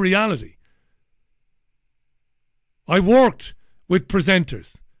not my reality. I worked with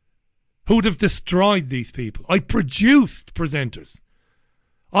presenters who'd have destroyed these people. I produced presenters.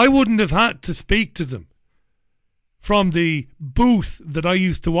 I wouldn't have had to speak to them from the booth that I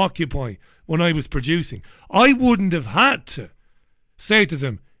used to occupy when I was producing. I wouldn't have had to say to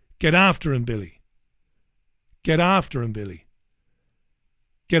them, get after him, Billy. Get after him, Billy.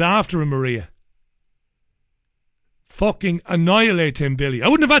 Get after him, Maria. Fucking annihilate him, Billy. I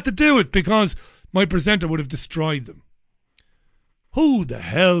wouldn't have had to do it because my presenter would have destroyed them. Who the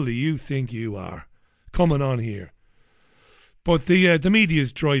hell do you think you are coming on here? But the media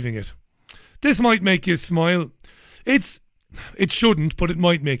is driving it. This might make you smile. It shouldn't, but it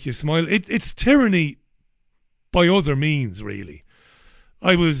might make you smile. It's tyranny by other means, really.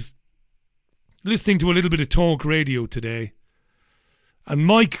 I was listening to a little bit of talk radio today, and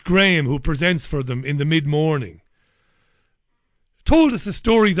Mike Graham, who presents for them in the mid-morning, told us a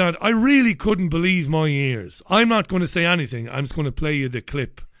story that I really couldn't believe my ears. I'm not going to say anything. I'm just going to play you the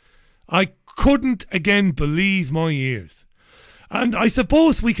clip. I couldn't again believe my ears. And I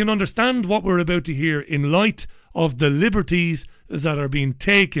suppose we can understand what we're about to hear in light of the liberties that are being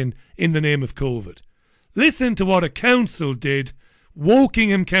taken in the name of COVID. Listen to what a council did,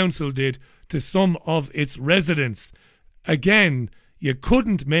 Wokingham Council did, to some of its residents. Again, you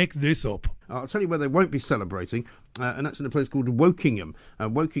couldn't make this up. I'll tell you where they won't be celebrating, and that's in a place called Wokingham.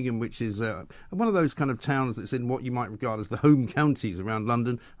 Wokingham, which is one of those kind of towns that's in what you might regard as the home counties around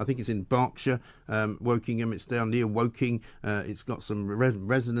London. I think it's in Berkshire, Wokingham. It's down near Woking. It's got some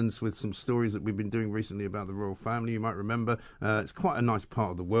resonance with some stories that we've been doing recently about the royal family, you might remember. It's quite a nice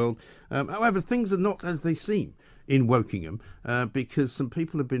part of the world. However, things are not as they seem in Wokingham because some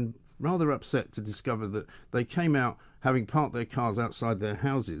people have been rather upset to discover that they came out having parked their cars outside their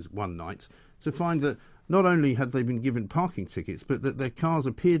houses one night to find that not only had they been given parking tickets, but that their cars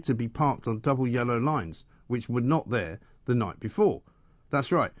appeared to be parked on double yellow lines, which were not there the night before.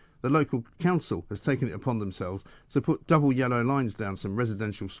 That's right, the local council has taken it upon themselves to put double yellow lines down some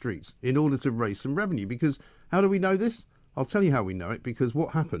residential streets in order to raise some revenue. Because how do we know this? I'll tell you how we know it, because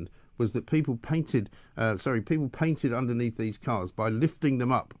what happened was that people painted underneath these cars by lifting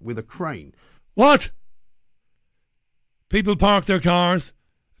them up with a crane. What? People park their cars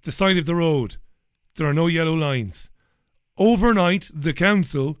at the side of the road. There are no yellow lines. Overnight, the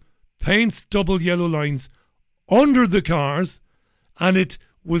council paints double yellow lines under the cars, and it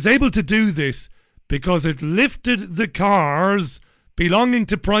was able to do this because it lifted the cars belonging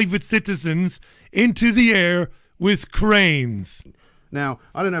to private citizens into the air with cranes. Now,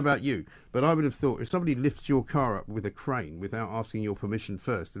 I don't know about you, but I would have thought if somebody lifts your car up with a crane without asking your permission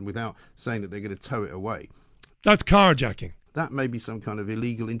first and without saying that they're going to tow it away... That's carjacking. That may be some kind of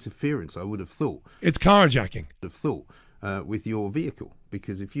illegal interference, I would have thought. It's carjacking. With your vehicle,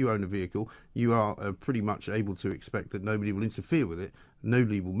 because if you own a vehicle, you are pretty much able to expect that nobody will interfere with it,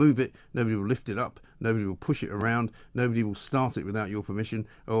 nobody will move it, nobody will lift it up, nobody will push it around, nobody will start it without your permission,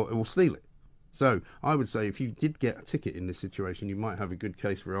 or will steal it. So I would say if you did get a ticket in this situation, you might have a good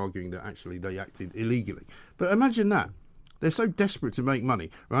case for arguing that actually they acted illegally. But imagine that. They're so desperate to make money,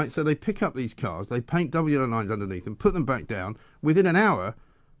 right? So they pick up these cars, they paint double yellow lines underneath them, put them back down. Within an hour,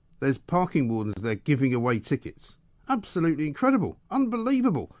 there's parking wardens there giving away tickets. Absolutely incredible.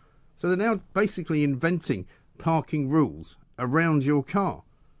 Unbelievable. So they're now basically inventing parking rules around your car.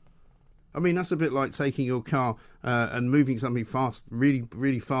 I mean, that's a bit like taking your car and moving something fast, really,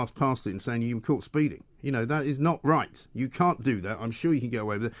 really fast past it and saying you were caught speeding. You know, that is not right. You can't do that. I'm sure you can get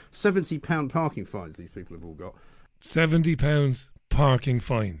away with it. £70 parking fines these people have all got. £70 parking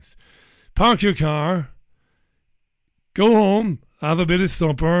fines. Park your car, go home, have a bit of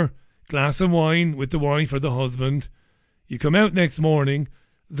supper, glass of wine with the wife or the husband. You come out next morning,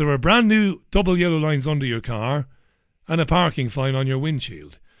 there are brand new double yellow lines under your car and a parking fine on your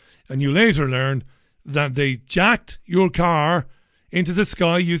windshield. And you later learn that they jacked your car into the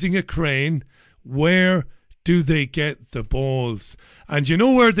sky using a crane. Where do they get the balls? And you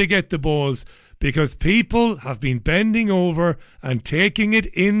know where they get the balls? Because people have been bending over and taking it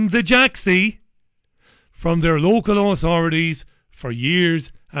in the jacksie from their local authorities for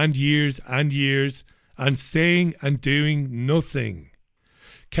years and years and years and saying and doing nothing.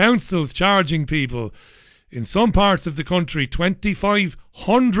 Councils charging people in some parts of the country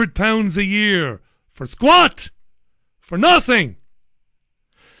 £2,500 a year for squat, for nothing.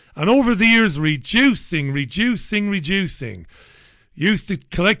 And over the years reducing. Used to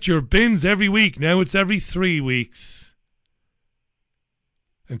collect your bins every week, now it's every 3 weeks.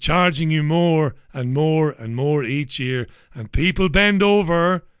 And charging you more and more and more each year. And people bend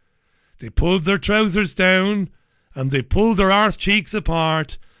over, they pull their trousers down, and they pull their arse cheeks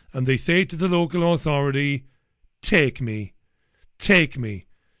apart, and they say to the local authority, take me big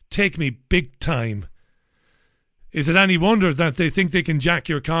time. Is it any wonder that they think they can jack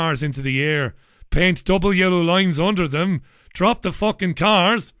your cars into the air, paint double yellow lines under them, drop the fucking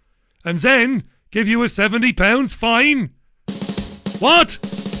cars, and then give you a £70 fine? What?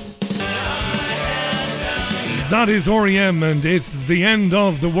 That is R.E.M. and it's the end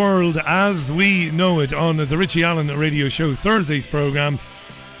of the world as we know it on the Richie Allen Radio Show Thursday's programme.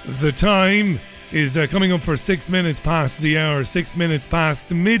 The time is coming up for 6 minutes past the hour, 6 minutes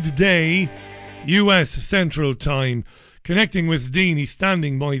past midday, US Central Time. Connecting with Dean, he's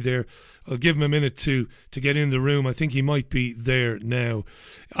standing by there. I'll give him a minute to get in the room. I think he might be there now.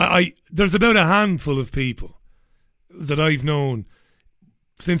 There's about a handful of people that I've known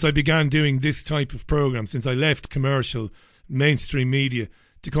since I began doing this type of program, since I left commercial mainstream media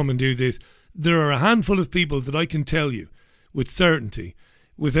to come and do this. There are a handful of people that I can tell you with certainty,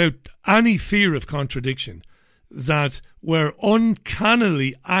 without any fear of contradiction, that were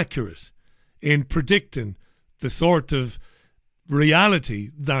uncannily accurate in predicting the sort of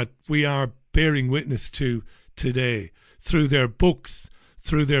reality that we are bearing witness to today through their books,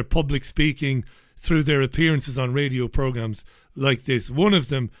 through their public speaking, through their appearances on radio programs like this. One of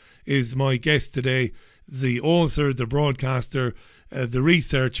them is my guest today, the author, the broadcaster, the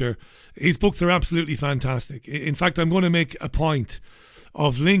researcher. His books are absolutely fantastic. In fact, I'm going to make a point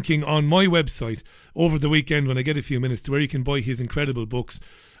of linking on my website over the weekend when I get a few minutes to where you can buy his incredible books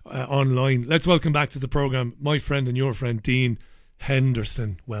online. Let's welcome back to the programme my friend and your friend Dean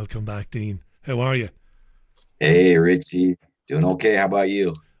Henderson. Welcome back, Dean. How are you? Hey, Richie. Doing okay. How about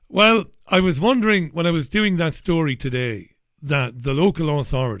you? Well, I was wondering when I was doing that story today that the local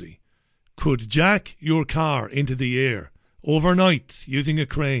authority could jack your car into the air overnight using a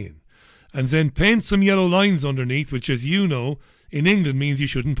crane and then paint some yellow lines underneath, which, as you know, in England means you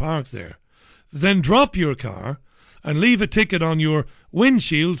shouldn't park there. Then drop your car and leave a ticket on your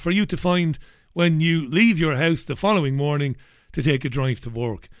windshield for you to find when you leave your house the following morning to take a drive to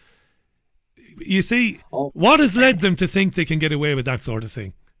work. You see, what has led them to think they can get away with that sort of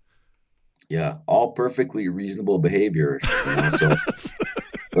thing? Yeah, all perfectly reasonable behavior. So,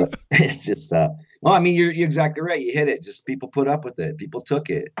 but it's just, well, I mean, you're exactly right. You hit it. Just people put up with it. People took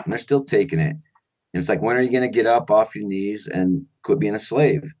it, and they're still taking it. And it's like, when are you going to get up off your knees and quit being a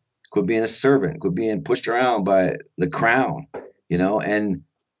slave, quit being a servant, quit being pushed around by the crown, And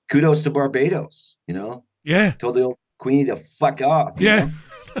kudos to Barbados, Yeah. Told the old queen to fuck off. Yeah.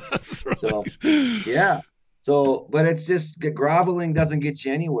 That's right. So, yeah. So, but it's just, groveling doesn't get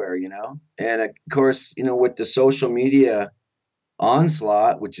you anywhere, And of course, with the social media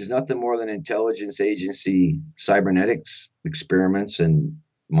onslaught, which is nothing more than intelligence agency cybernetics experiments and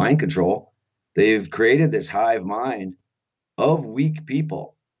mind control, they've created this hive mind of weak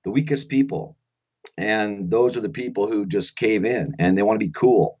people, the weakest people. And those are the people who just cave in and they want to be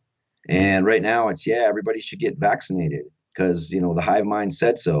cool. And right now it's, everybody should get vaccinated because, the hive mind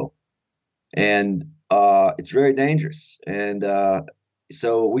said so. And it's very dangerous. And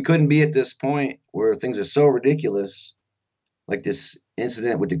so we couldn't be at this point where things are so ridiculous, like this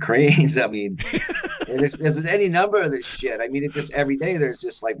incident with the cranes. I mean, there's any number of this shit. I mean, it's just every day there's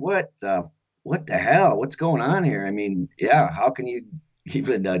just like, what the hell? What's going on here? I mean, how can you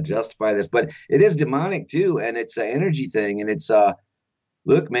even justify this? But it is demonic too, and it's an energy thing. And it's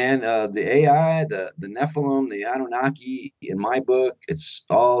look, man, the AI, the Nephilim, the Anunnaki. In my book, these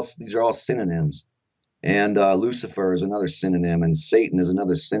are all synonyms. And Lucifer is another synonym, and Satan is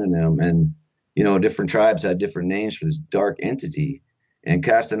another synonym. And different tribes had different names for this dark entity. And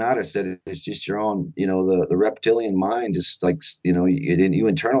Castaneda said it's just your own, the reptilian mind, just like, you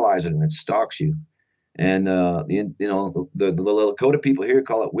internalize it and it stalks you. And, the Lakota people here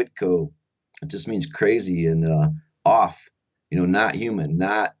call it Witco. It just means crazy and off, not human,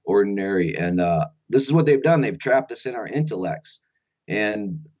 not ordinary. And this is what they've done. They've trapped us in our intellects.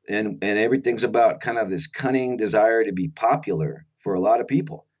 And everything's about kind of this cunning desire to be popular for a lot of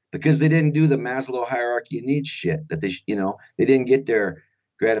people. Because they didn't do the Maslow hierarchy of needs shit that they didn't get their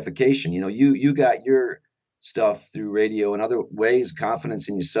gratification. You got your stuff through radio and other ways, confidence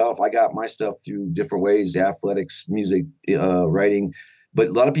in yourself. I got my stuff through different ways, athletics, music, writing. But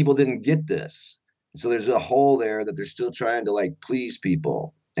a lot of people didn't get this. So there's a hole there that they're still trying to please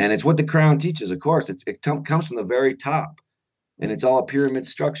people. And it's what the crown teaches, of course. It comes from the very top. And it's all a pyramid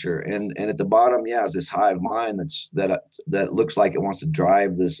structure, and at the bottom, is this hive mind that looks like it wants to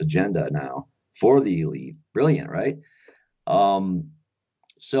drive this agenda now for the elite. Brilliant, right?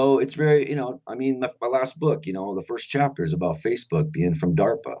 So it's very, my last book, the first chapter is about Facebook being from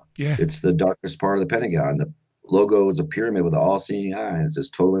DARPA. Yeah, it's the darkest part of the Pentagon. The logo is a pyramid with an all-seeing eye, and it says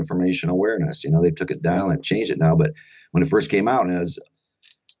total information awareness. They took it down and changed it now, but when it first came out, it was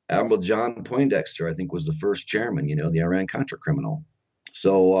Admiral John Poindexter, I think, was the first chairman, the Iran-Contra criminal.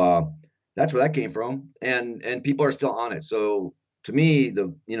 So that's where that came from. And people are still on it. So to me,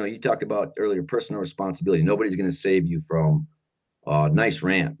 you talked about earlier, personal responsibility. Nobody's going to save you from nice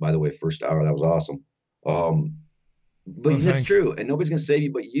rant, by the way, first hour. That was awesome. But it's true. And nobody's going to save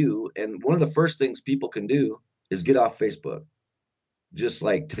you but you. And one of the first things people can do is get off Facebook. Just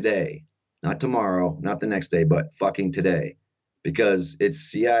like today, not tomorrow, not the next day, but fucking today. Because it's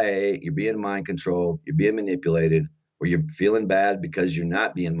CIA, you're being mind controlled, you're being manipulated, or you're feeling bad because you're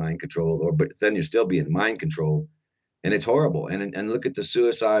not being mind controlled, but then you're still being mind controlled, and it's horrible. And look at the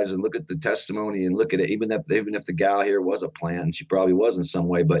suicides, and look at the testimony, and look at it. Even if the gal here was a plan, she probably was in some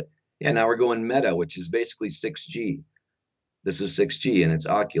way. But now we're going meta, which is basically 6G. This is 6G, and it's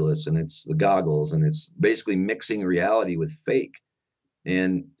Oculus, and it's the goggles, and it's basically mixing reality with fake.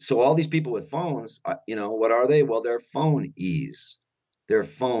 And so all these people with phones, what are they? Well, they're phone-ees. They're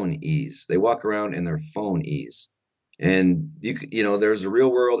phone-ees. They walk around in their phone-ees. And, there's the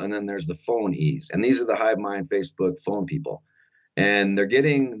real world, and then there's the phone-ees. And these are the hive mind Facebook phone people. And they're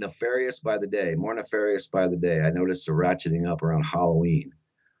getting nefarious by the day, more nefarious by the day. I noticed a ratcheting up around Halloween,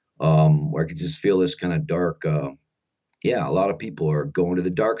 where I could just feel this kind of dark. A lot of people are going to the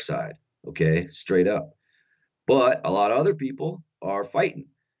dark side, okay, straight up. But a lot of other people are fighting.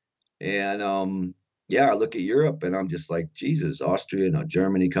 And I look at Europe and I'm just like, Jesus, Austria and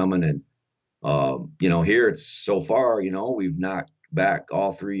Germany coming. And here it's so far, we've knocked back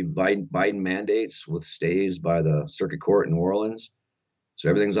all three Biden mandates with stays by the circuit court in New Orleans. So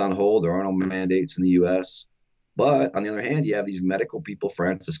everything's on hold. There are no mandates in the US. But on the other hand, you have these medical people,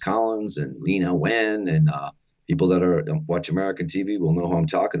 Francis Collins and Lena Wen, and people that watch American TV will know who I'm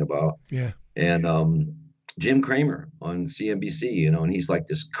talking about. Yeah. And Jim Cramer on CNBC, and he's like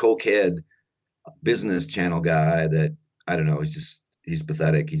this cokehead business channel guy that, I don't know, he's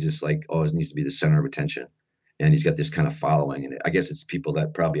pathetic. He just like always needs to be the center of attention. And he's got this kind of following. And I guess it's people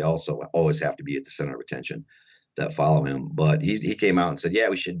that probably also always have to be at the center of attention that follow him. But he came out and said, yeah,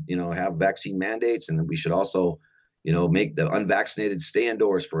 we should, have vaccine mandates. And then we should also, make the unvaccinated stay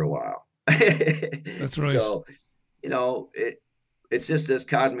indoors for a while. That's right. So, it's just this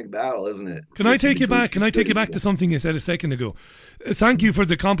cosmic battle, isn't it? Can I take you back to something you said a second ago? Thank you for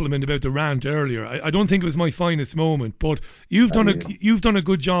the compliment about the rant earlier. I don't think it was my finest moment, but you've done a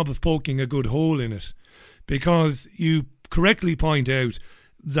good job of poking a good hole in it, because you correctly point out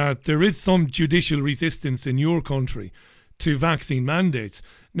that there is some judicial resistance in your country to vaccine mandates.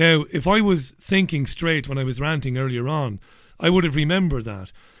 Now, if I was thinking straight when I was ranting earlier on, I would have remembered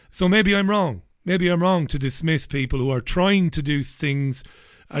that. So maybe I'm wrong. Maybe I'm wrong to dismiss people who are trying to do things,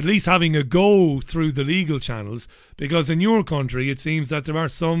 at least having a go through the legal channels, because in your country it seems that there are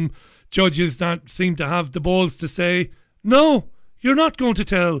some judges that seem to have the balls to say, no, you're not going to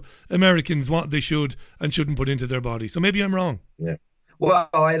tell Americans what they should and shouldn't put into their body. So maybe I'm wrong. Yeah. Well,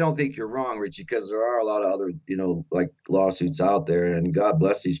 I don't think you're wrong, Richie, because there are a lot of other, like lawsuits out there, and God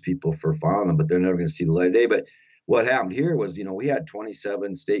bless these people for filing them, but they're never going to see the light of day. But what happened here was, we had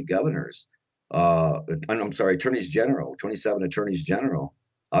 27 state governors. Attorneys general, 27 attorneys general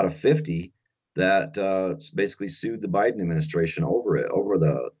out of 50 that basically sued the Biden administration over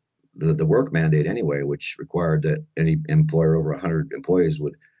the work mandate anyway, which required that any employer over 100 employees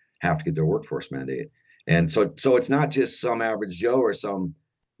would have to get their workforce mandate. And so it's not just some average Joe or some,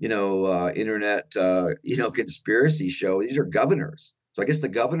 internet, conspiracy show. These are governors. So I guess the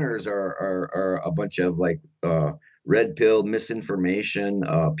governors are a bunch of like red pill misinformation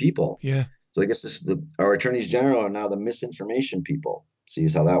people. Yeah. So I guess our attorneys general are now the misinformation people. See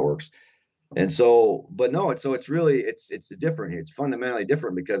how that works. And so, but no, it's really, it's different here. It's fundamentally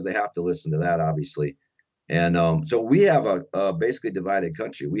different because they have to listen to that, obviously. And so we have a basically divided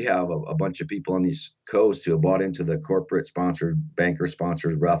country. We have a bunch of people on these coasts who have bought into the corporate sponsored, banker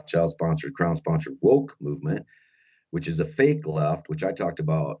sponsored, Rothschild sponsored, Crown sponsored woke movement, which is a fake left, which I talked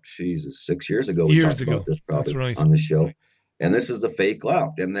about, 6 years ago. We talked about this probably right. on the show. And this is the fake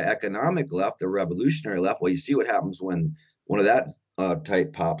left. And the economic left, the revolutionary left, well, you see what happens when one of that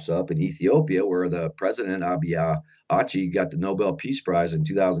type pops up in Ethiopia, where the president, Abiy Ahmed, got the Nobel Peace Prize in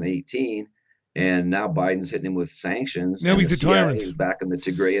 2018. And now Biden's hitting him with sanctions. Now he's a tyrant. He's back in the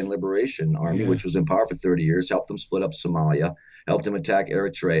Tigrayan Liberation Army, which was in power for 30 years, helped him split up Somalia, helped him attack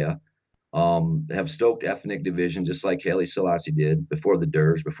Eritrea, have stoked ethnic division, just like Haile Selassie did before the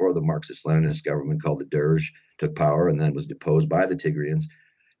Derg, before the Marxist-Leninist government called the Derg took power and then was deposed by the Tigrayans.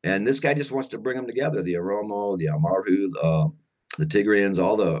 And this guy just wants to bring them together, the Oromo, the Amaru, the Tigrayans,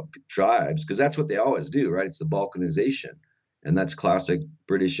 all the tribes, because that's what they always do, right? It's the balkanization. And that's classic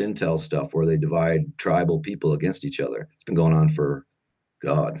British intel stuff where they divide tribal people against each other. It's been going on for,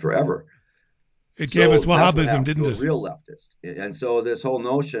 forever. It gave us Wahhabism, didn't it? Real leftist. And so this whole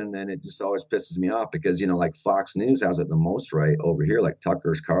notion, and it just always pisses me off because, like Fox News has it the most right over here, like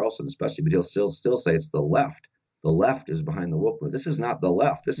Tucker Carlson especially, but he'll still say it's the left. The left is behind the woke movement. This is not the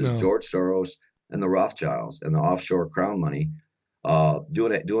left. This is George Soros and the Rothschilds and the offshore crown money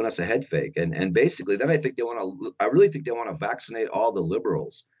doing us a head fake. And basically then I really think they want to vaccinate all the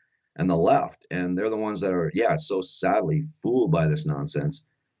liberals and the left. And they're the ones that are, so sadly fooled by this nonsense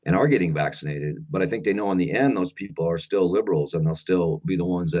and are getting vaccinated. But I think they know in the end, those people are still liberals and they'll still be the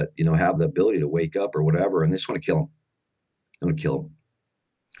ones that, have the ability to wake up or whatever. And they just want to kill them. They want to kill them.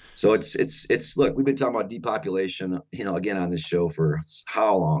 So it's look, we've been talking about depopulation, again on this show for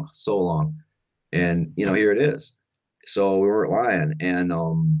how long? So long. And, here it is. So we weren't lying. And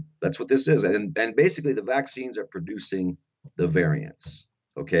that's what this is. And basically the vaccines are producing the variants.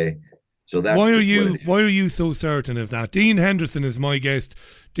 Okay. So that's why are you so certain of that? Dean Henderson is my guest.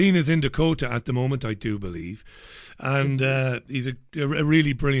 Dean is in Dakota at the moment, I do believe. And he's a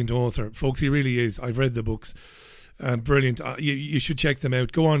really brilliant author. Folks, he really is. I've read the books. Brilliant. You should check them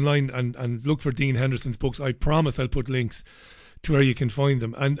out. Go online and look for Dean Henderson's books. I promise I'll put links to where you can find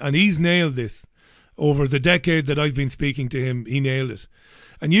them. And he's nailed this. Over the decade that I've been speaking to him, he nailed it.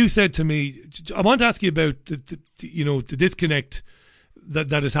 And you said to me, I want to ask you about the disconnect that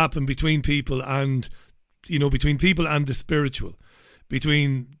has happened between people and, between people and the spiritual,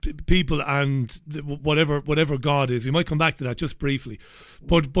 between people and whatever God is. We might come back to that just briefly.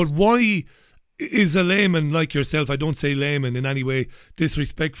 But why is a layman like yourself, I don't say layman in any way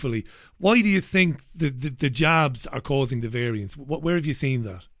disrespectfully, why do you think the jabs are causing the variants? Where have you seen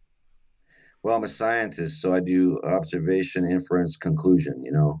that? Well, I'm a scientist, so I do observation, inference, conclusion,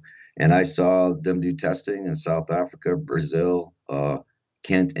 and I saw them do testing in South Africa, Brazil,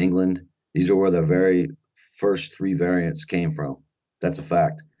 Kent, England. These are where the very first 3 variants came from. That's a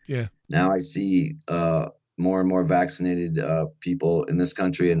fact. Yeah. Now I see more and more vaccinated people in this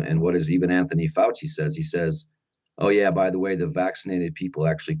country. And what is even Anthony Fauci says? He says, oh, yeah, by the way, the vaccinated people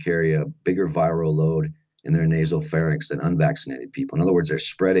actually carry a bigger viral load in their nasal pharynx than unvaccinated people. In other words, they're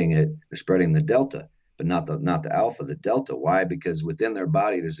spreading it. They're spreading the Delta, but not the Alpha, the Delta. Why? Because within their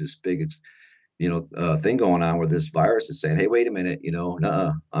body, there's this big, thing going on where this virus is saying, hey, wait a minute,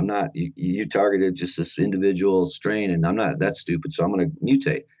 nuh-uh, I'm not, you targeted just this individual strain and I'm not that stupid. So I'm going to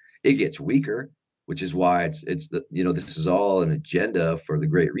mutate. It gets weaker, which is why it's the, this is all an agenda for the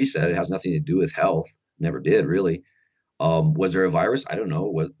Great Reset. It has nothing to do with health. Never did really. Was there a virus? I don't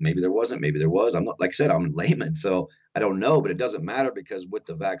know. Maybe there wasn't. Maybe there was. I'm not, like I said, I'm a layman, so I don't know. But it doesn't matter because with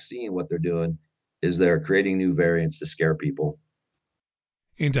the vaccine, what they're doing is they're creating new variants to scare people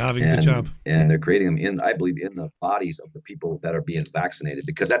into having the jab, and they're creating them I believe, in the bodies of the people that are being vaccinated,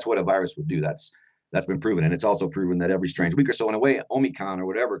 because that's what a virus would do. That's been proven, and it's also proven that every strain's weaker. So in a way, Omicron or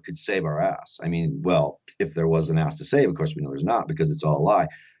whatever could save our ass. I mean, well, if there was an ass to save, of course we know there's not because it's all a lie.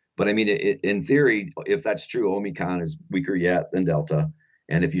 But I mean, in theory, if that's true, Omicron is weaker yet than Delta.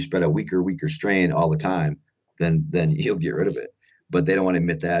 And if you spread a weaker strain all the time, then you'll get rid of it. But they don't want to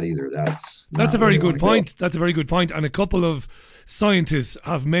admit that either. That's a very good point. That's a very good point. And a couple of scientists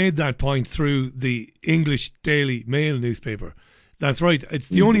have made that point through the English Daily Mail newspaper. That's right. It's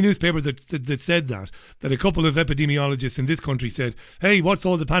the only newspaper that said that a couple of epidemiologists in this country said, hey, what's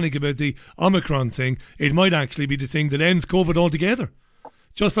all the panic about the Omicron thing? It might actually be the thing that ends COVID altogether.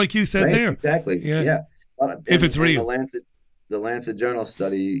 Just like you said there. Exactly. Yeah. If it's real. The Lancet Journal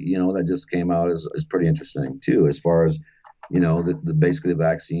study, that just came out is pretty interesting too, as far as, basically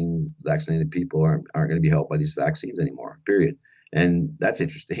the vaccinated people aren't going to be helped by these vaccines anymore, period. And that's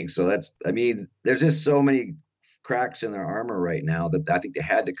interesting. So there's just so many cracks in their armor right now that I think they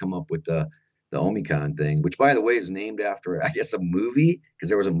had to come up with the Omicron thing, which by the way is named after, I guess, a movie, because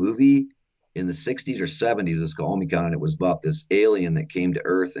there was a movie in the 60s or 70s, it was called Omicron. It was about this alien that came to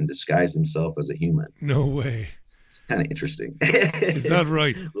Earth and disguised himself as a human. No way. It's kind of interesting. Is that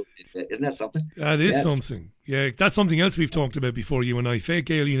right? Isn't that something? That is something. Yeah, that's something else we've talked about before, you and I, fake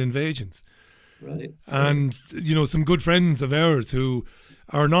alien invasions. Right. And, some good friends of ours who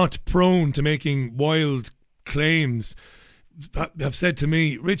are not prone to making wild claims have said to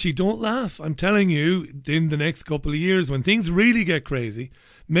me, Richie, don't laugh. I'm telling you, in the next couple of years, when things really get crazy,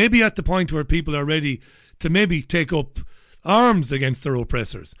 maybe at the point where people are ready to maybe take up arms against their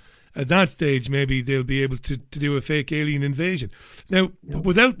oppressors, at that stage, maybe they'll be able to do a fake alien invasion. Now,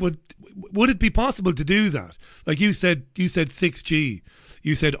 would it be possible to do that? Like you said 6G,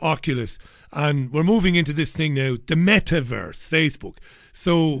 you said Oculus, and we're moving into this thing now, the metaverse, Facebook.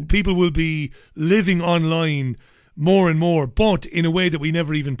 So people will be living online more and more, but in a way that we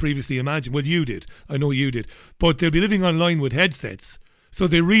never even previously imagined. Well, you did. I know you did. But they'll be living online with headsets. So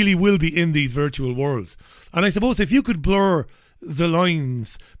they really will be in these virtual worlds. And I suppose if you could blur the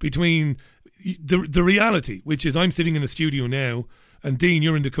lines between the reality, which is I'm sitting in a studio now, and Dean,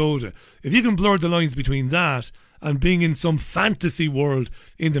 you're in Dakota. If you can blur the lines between that and being in some fantasy world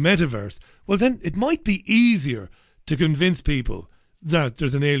in the metaverse, well, then it might be easier to convince people that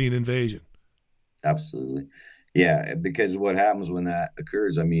there's an alien invasion. Absolutely. Yeah, because what happens when that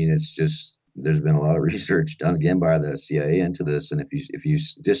occurs, I mean, it's just, there's been a lot of research done again by the CIA into this. And if you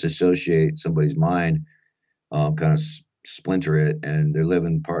disassociate somebody's mind, kind of splinter it, and they're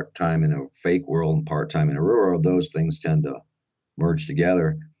living part-time in a fake world and part-time in a real world, those things tend to merge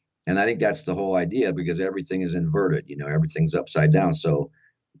together. And I think that's the whole idea, because everything is inverted, everything's upside down. So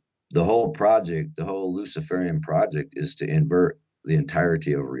the whole project, the whole Luciferian project, is to invert the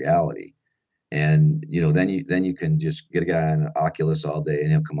entirety of reality. And, then you can just get a guy on an Oculus all day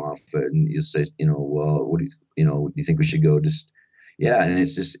and he'll come off it and you say, well, what do you think we should go? And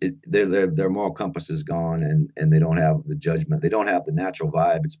it's just, their moral compass is gone, and they don't have the judgment. They don't have the natural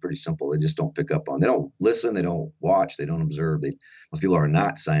vibe. It's pretty simple. They just don't pick up on, they don't listen. They don't watch. They don't observe. Most people are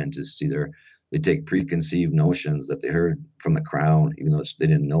not scientists either. They take preconceived notions that they heard from the crown, even though they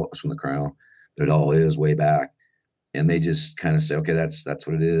didn't know it was from the crown, but it all is way back. And they just kind of say, okay, that's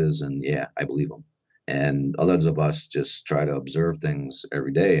what it is. And yeah, I believe them. And others of us just try to observe things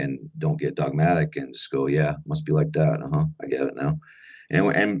every day and don't get dogmatic and just go, yeah, must be like that. I get it now.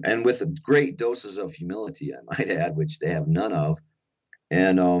 And with great doses of humility, I might add, which they have none of,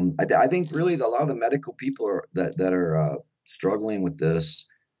 And I think really a lot of the medical people that are struggling with this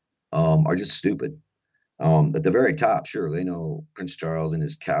are just stupid. At the very top, sure, they know Prince Charles and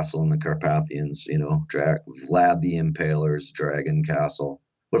his castle in the Carpathians, Vlad the Impaler's dragon castle.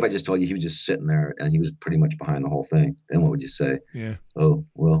 What if I just told you he was just sitting there and he was pretty much behind the whole thing? Then what would you say? Yeah. Oh,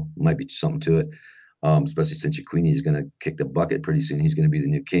 well, might be something to it. Especially since your queenie is going to kick the bucket pretty soon. He's going to be the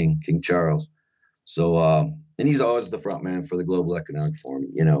new king, King Charles. So, and he's always the front man for the Global Economic Forum.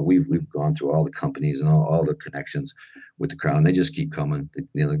 We've gone through all the companies and all the connections with the crown. They just keep coming.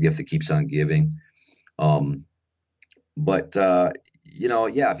 The gift that keeps on giving. But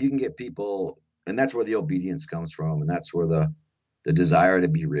if you can get people, and that's where the obedience comes from, and that's where the desire to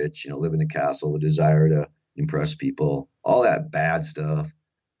be rich, live in a castle, the desire to impress people, all that bad stuff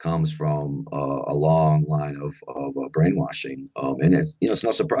comes from a long line of brainwashing. And it's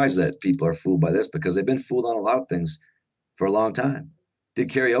no surprise that people are fooled by this because they've been fooled on a lot of things for a long time. Did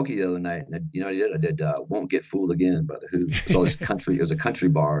karaoke the other night, and I did "Won't Get Fooled Again" by the Who. It was all this country. It was a country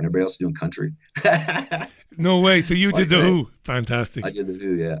bar, and everybody else was doing country. No way. So you did the Who. Fantastic. I did the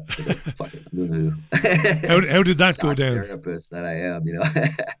Who. Yeah. I was like, fuck it, I'm doing the Who. How did that go down? Therapist that I am,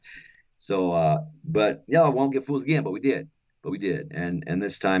 So, but I won't get fooled again. But we did. And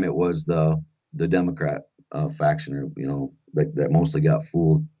this time it was the Democrat faction, that mostly got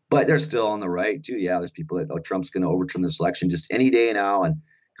fooled. But they're still on the right too. Yeah, there's people that Trump's going to overturn this election just any day now and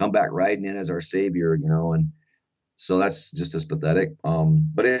come back riding in as our savior, and so that's just as pathetic.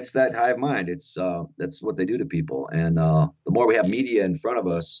 But it's that hive mind. It's that's what they do to people. And the more we have media in front of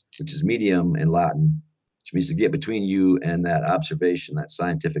us, which is medium in Latin, which means to get between you and that observation, that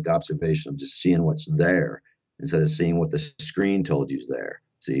scientific observation of just seeing what's there instead of seeing what the screen told you is there.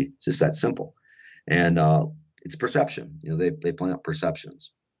 See, it's just that simple. And it's perception. They plant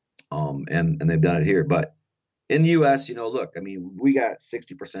perceptions. And they've done it here. But in the U.S., look, we got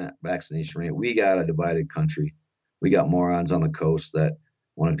 60% vaccination rate. We got a divided country. We got morons on the coast that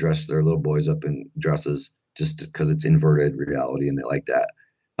want to dress their little boys up in dresses just because it's inverted reality and they like that.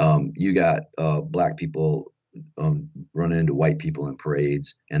 You got black people running into white people in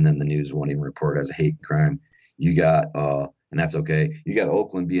parades, and then the news won't even report it as a hate crime. You got, and that's okay. You got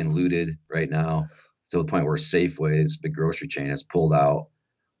Oakland being looted right now to the point where Safeway, this big grocery chain, has pulled out.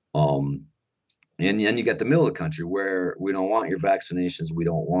 And then you get the middle of the country where we don't want your vaccinations. We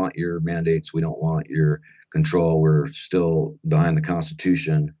don't want your mandates. We don't want your control. We're still behind the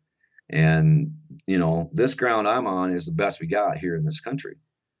Constitution. And, this ground I'm on is the best we got here in this country.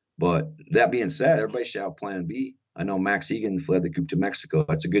 But that being said, everybody should have plan B. I know Max Egan fled the coop to Mexico.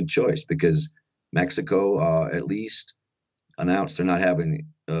 That's a good choice because Mexico at least announced they're not going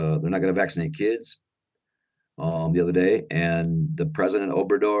to vaccinate kids. The other day, and the President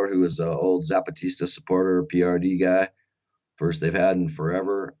Obrador, who is an old Zapatista supporter, PRD guy, first they've had in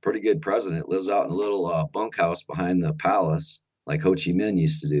forever, pretty good president, lives out in a little bunkhouse behind the palace, like Ho Chi Minh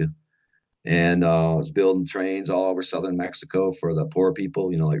used to do, and was building trains all over southern Mexico for the poor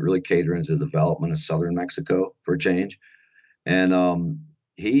people, like really catering to the development of southern Mexico for a change. And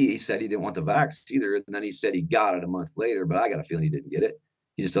he said he didn't want the vax either, and then he said he got it a month later, but I got a feeling he didn't get it.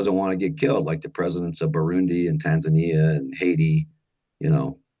 He just doesn't want to get killed like the presidents of Burundi and Tanzania and Haiti,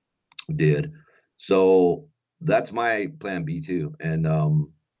 did. So that's my plan B too. And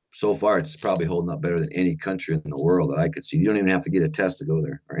so far, it's probably holding up better than any country in the world that I could see. You don't even have to get a test to go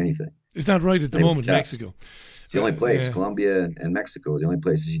there or anything. Is that right at the moment, Mexico? It's the only place, Colombia and Mexico, the only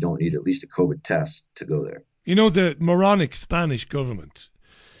places you don't need at least a COVID test to go there. The moronic Spanish government.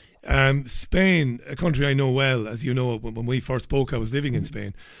 Spain, a country I know well, as you know, when we first spoke, I was living in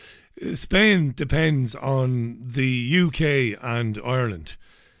Spain. Spain depends on the UK and Ireland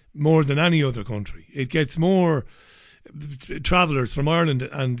more than any other country. It gets more travellers from Ireland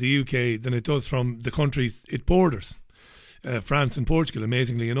and the UK than it does from the countries it borders, France and Portugal,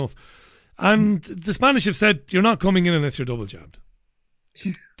 amazingly enough. And the Spanish have said, you're not coming in unless you're double jabbed.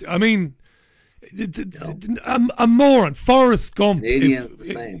 A moron. Forrest Gump. Canadians the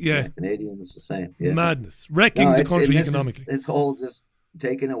same. Yeah, Canadians the same. Yeah. Madness. Wrecking the country economically. This whole just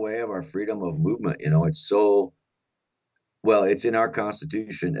taking away of our freedom of movement. It's so, it's in our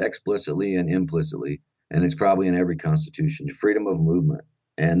Constitution explicitly and implicitly, and it's probably in every constitution, freedom of movement.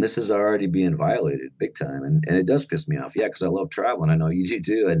 And this is already being violated big time. And it does piss me off. Yeah, because I love traveling. I know you do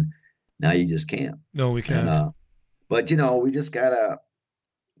too. And now you just can't. No, we can't. But, we just got to,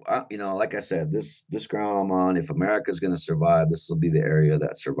 like I said, this ground I'm on, if America's going to survive, this will be the area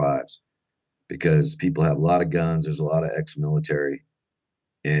that survives because people have a lot of guns. There's a lot of ex-military,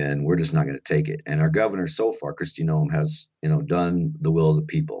 and we're just not going to take it. And our governor so far, Kristi Noem, has, done the will of the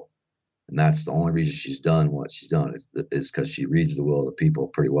people. And that's the only reason she's done what she's done is because she reads the will of the people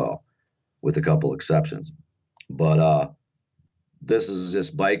pretty well, with a couple exceptions. But this is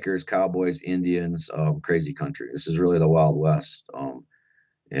just bikers, cowboys, Indians, crazy country. This is really the Wild West.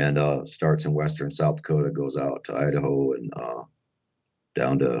 And starts in western South Dakota, goes out to Idaho and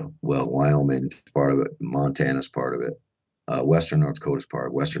down to, Wyoming, part of it, Montana's part of it, western North Dakota's part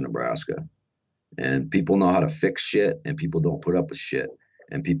of it, western Nebraska. And people know how to fix shit, and people don't put up with shit,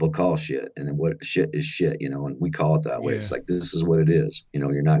 and people call shit, and then what shit is shit, and we call it that way. It's like, this is what it is.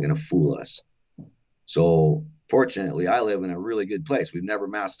 You're not going to fool us. So fortunately, I live in a really good place. We've never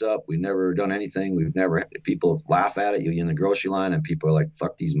masked up. We've never done anything. People laugh at it. You're in the grocery line and people are like,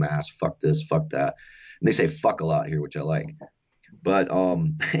 fuck these masks, fuck this, fuck that. And they say fuck a lot here, which I like. But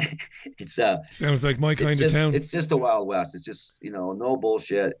it's sounds like my kind of town. It's just a Wild West. It's just, no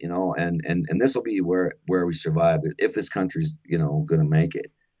bullshit, and this will be where we survive if this country's, going to make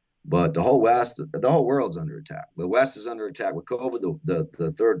it. But the whole world's under attack. The West is under attack with COVID.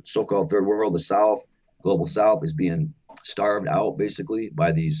 The so-called third world, the South, global South, is being starved out basically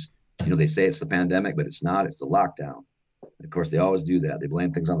by these, they say it's the pandemic, but it's not. It's the lockdown. Of course, they always do that. They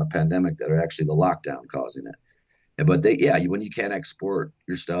blame things on the pandemic that are actually the lockdown causing it. But when you can't export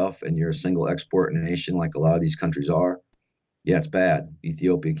your stuff and you're a single export nation like a lot of these countries are, it's bad.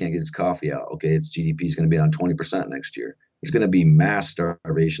 Ethiopia can't get its coffee out. Okay, its GDP is going to be down 20% next year. There's going to be mass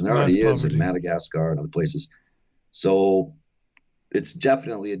starvation. There already is in Madagascar and other places. So it's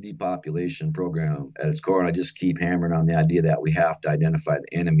definitely a depopulation program at its core. And I just keep hammering on the idea that we have to identify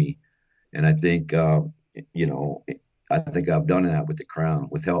the enemy. And I think, I think I've done that with the Crown,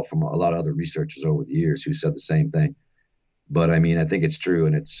 with help from a lot of other researchers over the years who said the same thing. But I mean, I think it's true,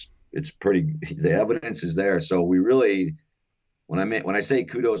 and it's pretty. The evidence is there. So we really, when I say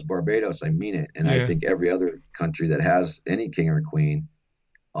kudos Barbados, I mean it. And I think every other country that has any king or queen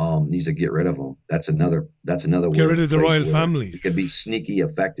needs to get rid of them. That's another. Get rid of the royal families. It could be sneaky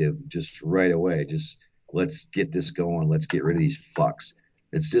effective just right away. Just let's get this going. Let's get rid of these fucks.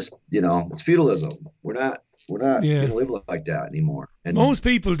 It's just it's feudalism. We're not going to live like that anymore. And most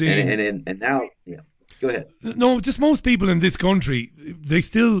people do. And now, go ahead. No, just most people in this country, they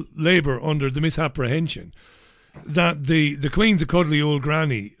still labour under the misapprehension that the Queen's a cuddly old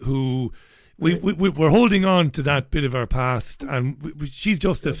granny who we're holding on to that bit of our past, and she's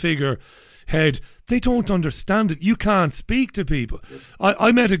just a figurehead. They don't understand it. You can't speak to people.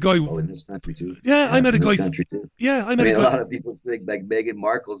 I met a guy. Oh, in this country too. Yeah, I met a guy. Yeah, I met a guy. A lot of people think like Meghan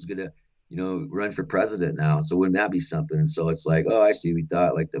Markle's gonna, run for president now. So wouldn't that be something? So it's like, oh, I see. We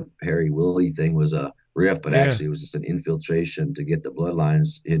thought like the Harry Willie thing was a riff, but actually it was just an infiltration to get the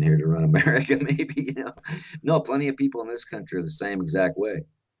bloodlines in here to run America. Maybe, no, plenty of people in this country are the same exact way.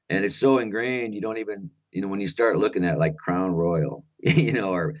 And it's so ingrained, you don't even, when you start looking at like Crown Royal,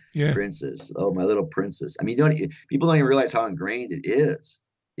 or Princess, oh, my little princess. I mean, people don't even realize how ingrained it is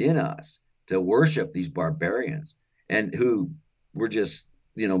in us to worship these barbarians and who were just,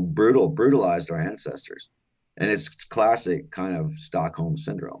 brutalized our ancestors. And it's classic kind of Stockholm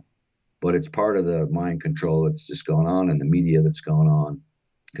syndrome, but it's part of the mind control that's just going on and the media that's going on,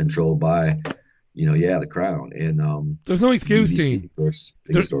 controlled by, the Crown. And there's no excuse, Dean.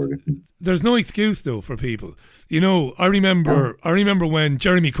 There's no excuse though for people. I remember when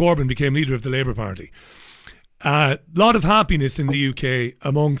Jeremy Corbyn became leader of the Labour Party. A lot of happiness in the UK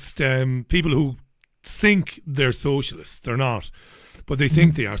amongst people who think they're socialists. They're not, but they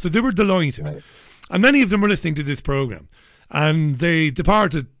think they are. So they were delighted. Right. And many of them were listening to this programme. And they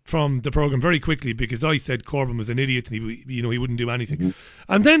departed from the programme very quickly because I said Corbyn was an idiot and he wouldn't do anything.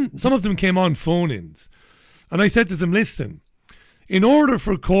 Mm-hmm. And then some of them came on phone-ins. And I said to them, listen, in order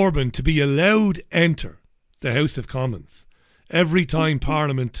for Corbyn to be allowed enter the House of Commons every time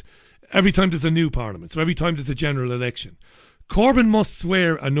there's a new Parliament, so every time there's a general election, Corbyn must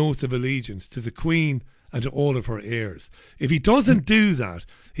swear an oath of allegiance to the Queen and to all of her heirs. If he doesn't do that,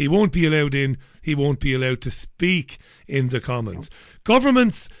 he won't be allowed in, he won't be allowed to speak in the Commons.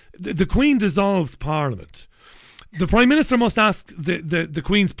 Governments, the Queen dissolves Parliament. The Prime Minister must ask the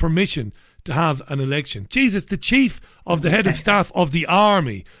Queen's permission to have an election. Jesus, the chief of the head of staff of the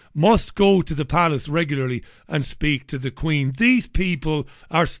army must go to the palace regularly and speak to the Queen. These people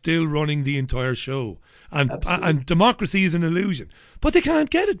are still running the entire show. And democracy is an illusion. But they can't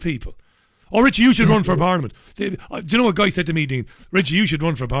get it, people. Oh, Richie, you should run for Parliament. Do you know what a guy said to me, Dean? Richie, you should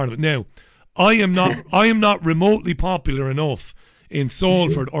run for Parliament. Now, I am not remotely popular enough in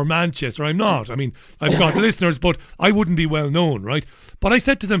Salford or Manchester. I'm not. I mean, I've got listeners, but I wouldn't be well known, right? But I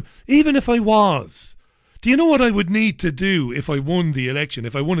said to them, even if I was, do you know what I would need to do if I won the election,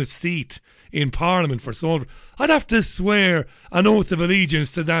 if I won a seat in Parliament for Solver. I'd have to swear an oath of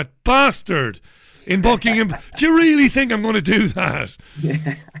allegiance to that bastard in Buckingham. Do you really think I'm going to do that?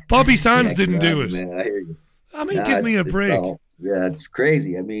 Yeah. Bobby Sands didn't do it. Man, I hear you. I mean, give me a break. It's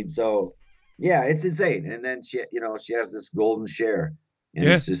crazy. I mean, so yeah, it's insane. And then she has this golden share, and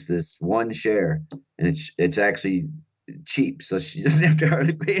it's just this one share, and it's actually cheap, so she doesn't have to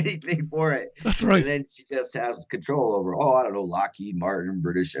hardly pay anything for it. That's right. And then she just has control over, I don't know, Lockheed Martin,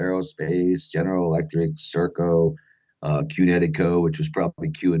 British Aerospace, General Electric, Serco, Connecticut, which was probably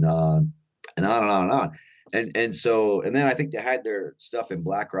QAnon, and on and on and on. And then I think they had their stuff in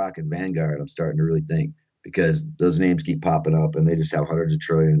BlackRock and Vanguard. I'm starting to really think, because those names keep popping up, and they just have hundreds of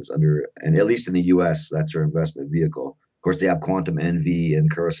trillions under, and at least in the U.S., that's their investment vehicle. Of course, they have Quantum NV and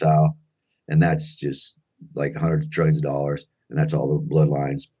Curacao, and that's just like hundreds of trillions of dollars, and that's all the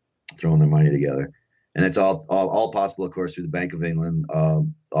bloodlines throwing their money together. And it's all possible, of course, through the Bank of England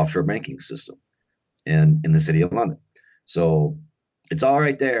offshore banking system and in the City of London. So it's all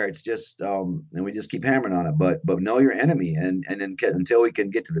right there. It's just, and we just keep hammering on it, but know your enemy, and then until we can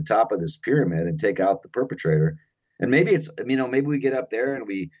get to the top of this pyramid and take out the perpetrator. And maybe maybe we get up there and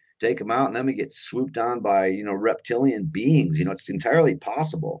we take them out, and then we get swooped on by, reptilian beings. It's entirely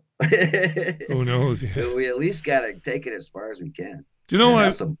possible. Who knows? Yeah. We at least got to take it as far as we can. Do you know,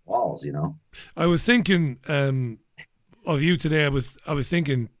 have some balls, I was thinking of you today. I was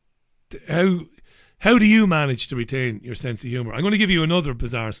thinking, how do you manage to retain your sense of humor? I'm going to give you another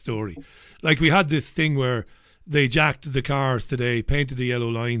bizarre story. Like, we had this thing where they jacked the cars today, painted the yellow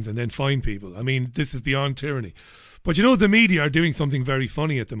lines, and then fined people. I mean, this is beyond tyranny. But the media are doing something very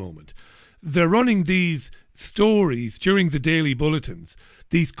funny at the moment. They're running these stories during the daily bulletins,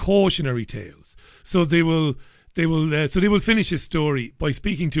 these cautionary tales. So they will finish a story by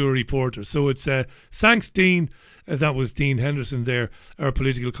speaking to a reporter. So it's thanks, Dean. That was Dean Henderson there, our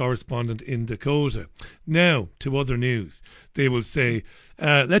political correspondent in Dakota. Now, to other news. They will say,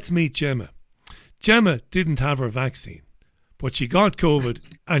 let's meet Gemma. Gemma didn't have her vaccine, but she got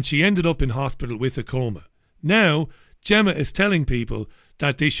COVID and she ended up in hospital with a coma. Now, Gemma is telling people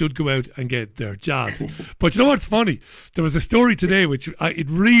that they should go out and get their jabs. But you know what's funny? There was a story today which it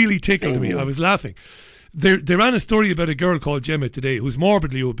really tickled me. I was laughing. They ran a story about a girl called Gemma today who's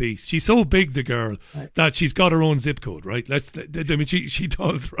morbidly obese. She's so big, the girl, that she's got her own zip code, right? She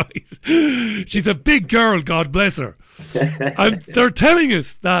does, right? She's a big girl, God bless her. And they're telling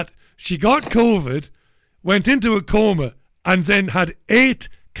us that she got COVID, went into a coma, and then had 8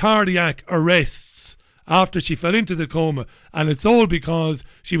 cardiac arrests after she fell into the coma, and it's all because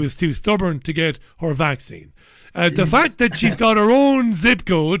she was too stubborn to get her vaccine. The fact that she's got her own zip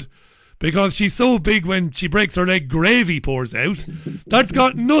code because she's so big when she breaks her leg, gravy pours out, that's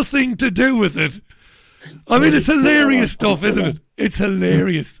got nothing to do with it. I mean, it's hilarious stuff, isn't it? It's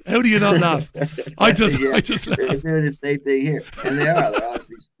hilarious. How do you not laugh? I just laugh. They're doing the same thing here. And they're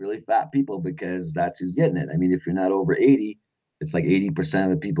obviously really fat people, because that's who's getting it. I mean, if you're not over 80, it's like 80% of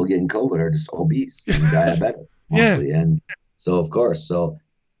the people getting COVID are just obese and diabetic, mostly. Yeah. And so, of course, they're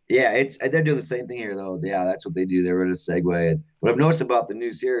doing the same thing here, though. Yeah, that's what they do. They're going to segue. And what I've noticed about the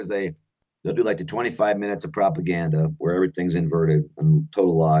news here is they'll do like the 25 minutes of propaganda where everything's inverted and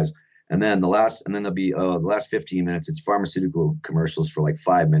total lies. And then there'll be the last 15 minutes, it's pharmaceutical commercials for like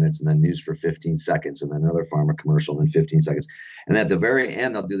 5 minutes, and then news for 15 seconds, and then another pharma commercial, and then 15 seconds. And at the very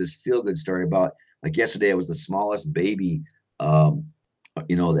end, they'll do this feel-good story about, like yesterday, it was the smallest baby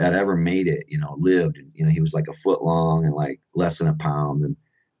that ever made it, lived. He was like a foot long and like less than a pound.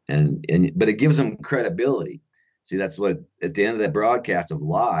 But it gives them credibility. See, that's what, at the end of that broadcast of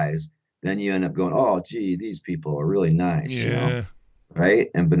lies, then you end up going, oh, gee, these people are really nice, right?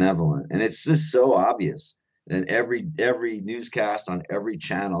 And benevolent. And it's just so obvious. And every newscast on every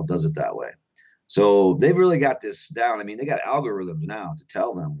channel does it that way. So they've really got this down. I mean, they got algorithms now to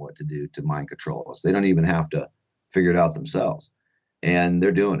tell them what to do to mind control us. They don't even have to figure it out themselves. And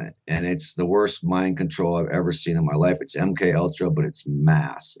they're doing it. And it's the worst mind control I've ever seen in my life. It's MK Ultra, but it's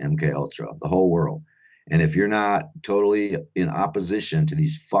mass MK Ultra, the whole world. And if you're not totally in opposition to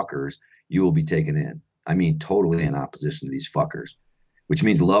these fuckers, you will be taken in. I mean, totally in opposition to these fuckers, which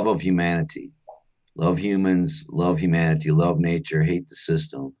means love of humanity, love humans, love humanity, love nature, hate the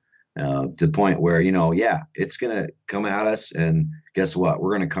system, to the point where, it's going to come at us. And guess what?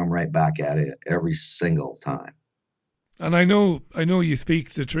 We're going to come right back at it every single time. And I know you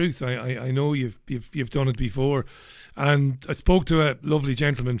speak the truth. I know you've done it before. And I spoke to a lovely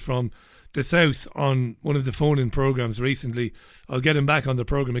gentleman from the South on one of the phone-in programs recently. I'll get him back on the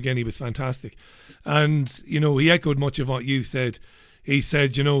program again. He was fantastic. And, he echoed much of what you said. He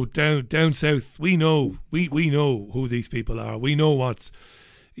said, down south, we know who these people are. We know what's,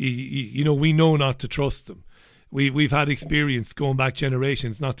 we know not to trust them. We've had experience going back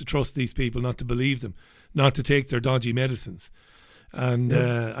generations not to trust these people, not to believe them, not to take their dodgy medicines, and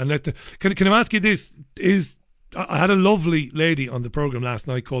let them. Can I ask you this? I had a lovely lady on the programme last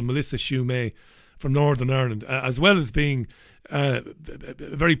night called Melissa Shumay from Northern Ireland, as well as being a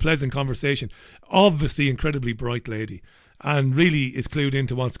very pleasant conversation. Obviously, incredibly bright lady, and really is clued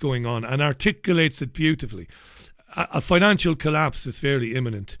into what's going on and articulates it beautifully. A financial collapse is fairly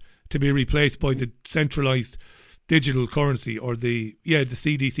imminent, to be replaced by the centralised digital currency, or the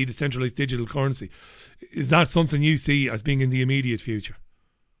CDC, the centralised digital currency. Is that something you see as being in the immediate future?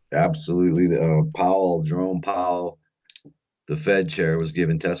 Absolutely. Jerome Powell, the Fed chair, was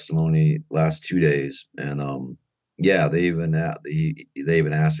giving testimony last 2 days, and they even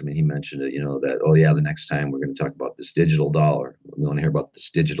asked him, and he mentioned it. That the next time we're going to talk about this digital dollar. We want to hear about this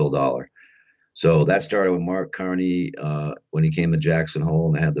digital dollar. So that started with Mark Carney when he came to Jackson Hole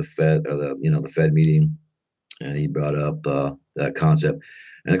and they had the Fed, or the Fed meeting, and he brought up that concept.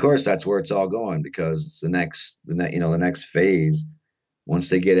 And of course, that's where it's all going, because it's the next phase. Once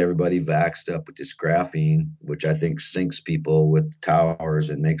they get everybody vaxxed up with this graphene, which I think syncs people with towers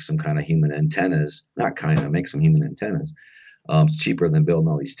and makes some kind of human antennas, makes some human antennas. It's cheaper than building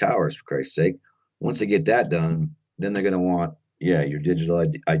all these towers, for Christ's sake. Once they get that done, then they're going to want, your digital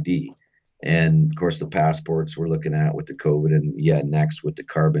ID. And of course, the passports we're looking at with the COVID, and next with the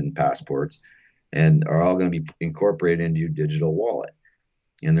carbon passports, and are all going to be incorporated into your digital wallet.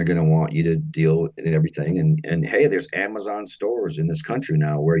 And they're going to want you to deal with everything. And hey, there's Amazon stores in this country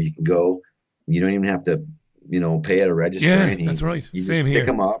now where you can go. You don't even have to, pay at a register. Yeah, that's right. You Same just here. pick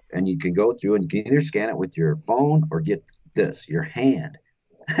them up, and you can go through, and you can either scan it with your phone or get your hand.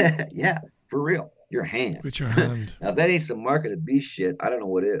 Yeah, for real, your hand. With your hand. Now, if that ain't some marketed beast shit, I don't know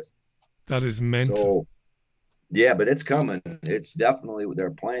what is. That is mental. So, yeah, but it's coming. It's definitely their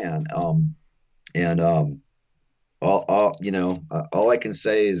plan. All I can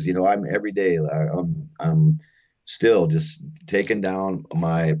say is, I'm every day, I'm still just taking down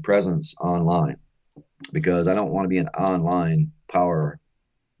my presence online, because I don't want to be an online power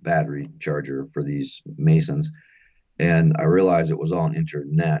battery charger for these Masons. And I realized it was on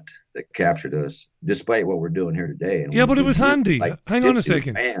internet that captured us, despite what we're doing here today. And but it was handy. Hang on a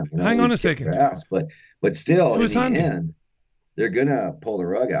second. Hang on a second. But still, it was in handy. the end, they're going to pull the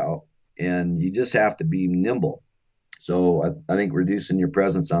rug out, and you just have to be nimble. So I think reducing your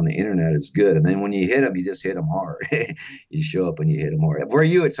presence on the internet is good. And then when you hit them, you just hit them hard. You show up and you hit them hard. For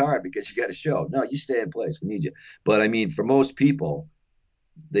you, it's hard because you got to show. No, you stay in place. We need you. But I mean, for most people,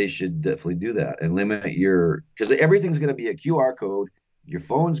 they should definitely do that and limit because everything's going to be a QR code. Your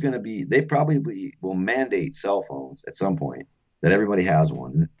phone's going to be, they probably will mandate cell phones at some point, that everybody has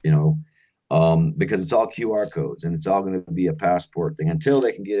one, because it's all QR codes, and it's all going to be a passport thing until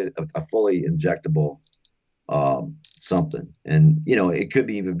they can get a fully injectable something. And, it could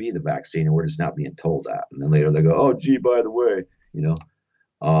even be the vaccine, and we're just not being told that. And then later they go, oh, gee, by the way,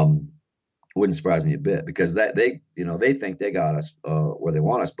 wouldn't surprise me a bit, because that they think they got us where they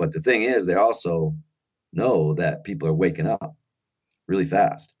want us. But the thing is, they also know that people are waking up really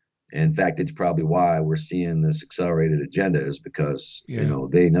fast. In fact, it's probably why we're seeing this accelerated agenda, is because,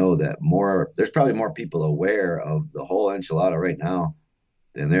 they know that there's probably more people aware of the whole enchilada right now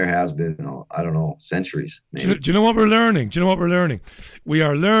than there has been, I don't know, centuries. Do you know what we're learning? We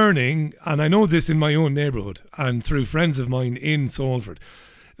are learning, and I know this in my own neighbourhood and through friends of mine in Salford,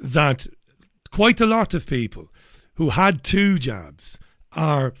 that quite a lot of people who had 2 jabs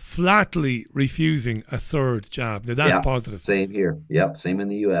are flatly refusing a 3rd jab. Now, that's positive. Same here. Yep, same in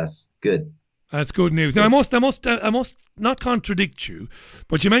the U.S. Good. That's good news. Now, I must not contradict you,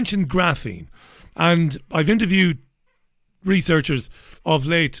 but you mentioned graphene, and I've interviewed researchers of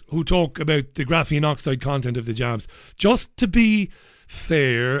late who talk about the graphene oxide content of the jabs. Just to be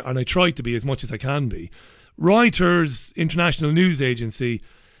fair, and I try to be as much as I can be, Reuters, international news agency,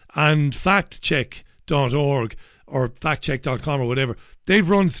 and factcheck.org or factcheck.com or whatever, they've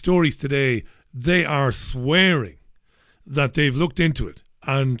run stories today. They are swearing that they've looked into it,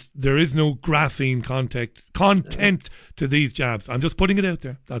 and there is no graphene content to these jabs. I'm just putting it out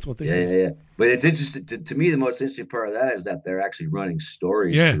there. That's what they say. Yeah. But it's interesting. To me, the most interesting part of that is that they're actually running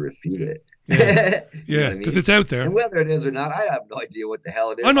stories to refute it. Yeah, because it's out there. And whether it is or not, I have no idea what the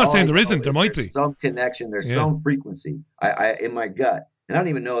hell it is. I'm not saying there isn't. There might be some connection. There's some frequency. I in my gut. And I don't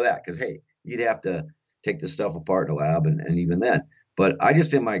even know that, because, hey, you'd have to take this stuff apart in a lab, and even then. But I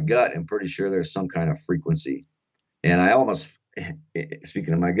just, in my gut, am pretty sure there's some kind of frequency. And I almost,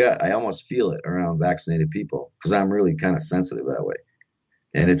 speaking of my gut, I almost feel it around vaccinated people, because I'm really kind of sensitive that way.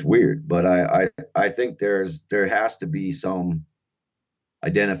 And it's weird. But I think there has to be some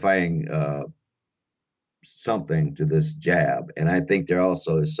identifying something to this jab, and I think there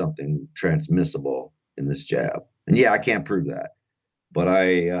also is something transmissible in this jab. And yeah, I can't prove that, but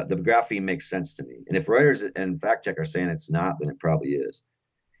the graphene makes sense to me. And if writers and fact checkers are saying it's not, then it probably is.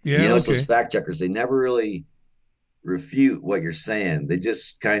 Yeah, you know, okay. those fact checkers, they never really refute what you're saying. They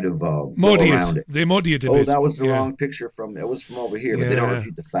just kind of go Muddy around it. it. They muddy it a Oh, bit. that was the Yeah. wrong picture it was from over here, but they don't Yeah.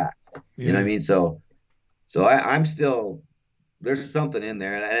 refute the fact. Yeah. You know what I mean? So I'm still, there's something in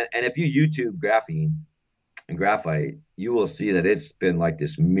there. And if you YouTube graphene and graphite, you will see that it's been like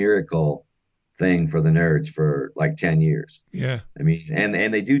this miracle thing for the nerds for like 10 years. Yeah. I mean, and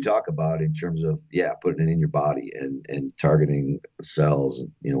they do talk about it in terms of, putting it in your body and targeting cells,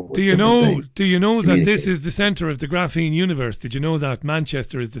 you know. Do you know that this is the center of the graphene universe? Did you know that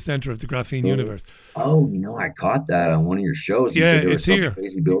Manchester is the center of the graphene universe? Oh, I caught that on one of your shows. You said there was some here.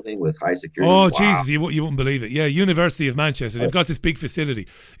 Crazy building with high security. Oh, wow. Jesus, you wouldn't believe it. Yeah, University of Manchester. They've got this big facility.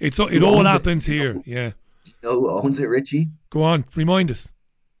 It all happens here. Yeah. Who owns it, Richie? Go on, remind us.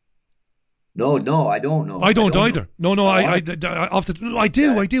 No, I don't know. I don't either. No, I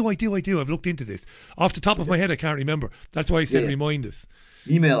do. I've looked into this. Off the top of my head, I can't remember. That's why I said remind us.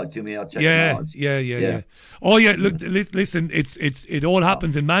 Email it to me. I'll check it out. Yeah. Oh, yeah. Look, listen. It all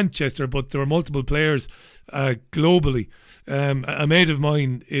happens in Manchester, but there are multiple players globally. A mate of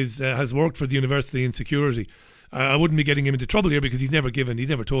mine has worked for the university in security. I wouldn't be getting him into trouble here because he's never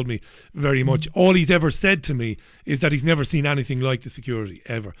told me very much. All he's ever said to me is that he's never seen anything like the security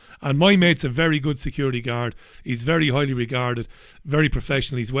ever. And my mate's a very good security guard. He's very highly regarded, very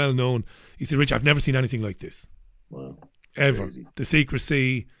professional. He's well known. He said, Rich, I've never seen anything like this. Wow. Ever. Crazy. The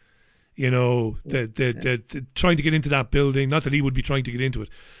secrecy, the trying to get into that building. Not that he would be trying to get into it.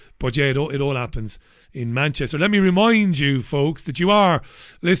 But yeah, it all happens in Manchester. Let me remind you, folks, that you are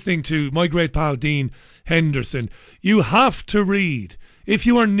listening to my great pal Dean Henderson. You have to read, if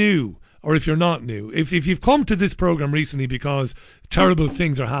you are new or if you're not new, if you've come to this program recently because terrible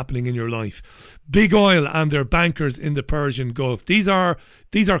things are happening in your life, Big Oil and their bankers in the Persian Gulf. These are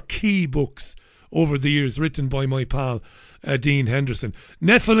key books over the years written by my pal Dean Henderson.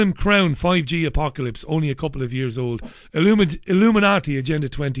 Nephilim Crown, 5G Apocalypse, only a couple of years old. Illuminati, Agenda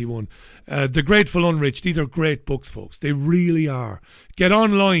 21. The Grateful Unrich. These are great books, folks. They really are. Get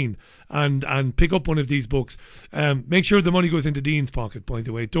online and pick up one of these books. Make sure the money goes into Dean's pocket, by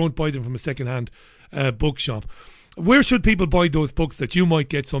the way. Don't buy them from a second-hand bookshop. Where should people buy those books that you might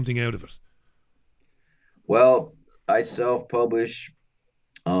get something out of it? Well, I self-publish.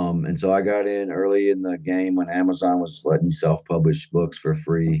 And so I got in early in the game when Amazon was letting you self-publish books for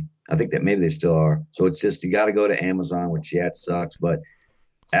free. I think that maybe they still are. So it's just, you got to go to Amazon, which it sucks. But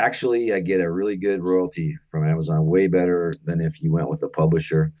actually, I get a really good royalty from Amazon, way better than if you went with a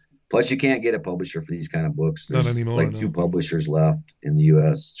publisher. Plus, you can't get a publisher for these kind of books. There's not anymore. two publishers left in the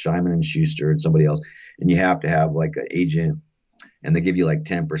U.S., Scheinman and Schuster and somebody else. And you have to have like an agent. And they give you like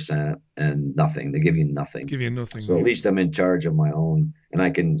 10% and nothing. They give you nothing. So at least I'm in charge of my own,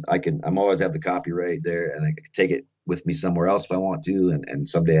 and I'm always have the copyright there, and I can take it with me somewhere else if I want to. And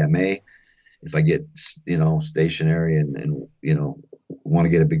someday I may, if I get, stationary and want to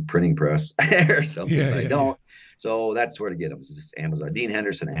get a big printing press or something, but I don't. So that's where to get them. It's just Amazon. Dean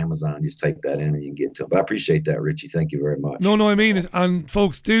Henderson, Amazon. Just type that in and you can get to them. But I appreciate that, Richie. Thank you very much. No, I mean it. And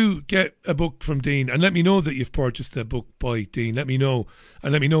folks, do get a book from Dean and let me know that you've purchased a book by Dean. Let me know,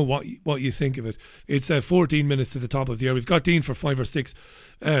 and let me know what you think of it. It's 14 minutes to the top of the hour. We've got Dean for 5 or 6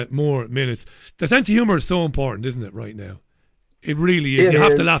 more minutes. The sense of humour is so important, isn't it, right now? It really is. You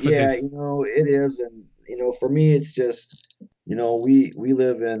have to laugh at this. Yeah, it is. And, for me, it's just... we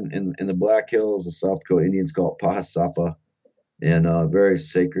live in the Black Hills of South Dakota. Indians call it Pahasapa, and a very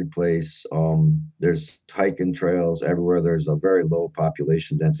sacred place. There's hiking trails everywhere. There's a very low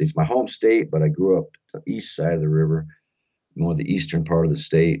population density. It's my home state, but I grew up the east side of the river, more the eastern part of the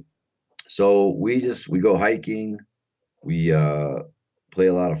state. So we go hiking. We play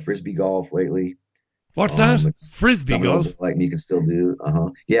a lot of frisbee golf lately. What's that? Frisbee golf? Like me can still do.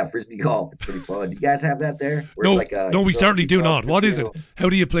 Yeah, frisbee golf. It's pretty fun. Do you guys have that there? No, we certainly do not. What is it? How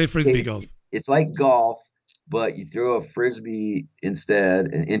do you play frisbee golf? It's like golf, but you throw a frisbee instead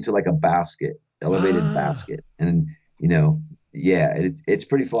and into like a basket, elevated basket, and it's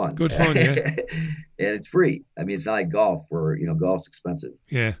pretty fun. Good fun, yeah. And it's free. I mean, it's not like golf where golf's expensive.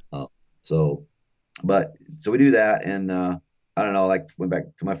 Yeah. So we do that, and I don't know. Like went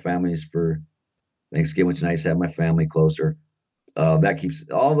back to my family's for Thanksgiving, which is nice to have my family closer. That keeps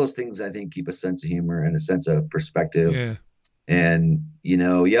all those things, I think, keep a sense of humor and a sense of perspective. Yeah. And,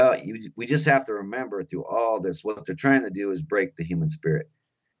 we just have to remember through all this, what they're trying to do is break the human spirit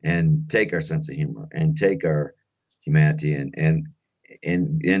and take our sense of humor and take our humanity. And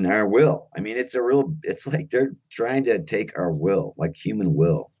in our will. I mean, it's like they're trying to take our will, like human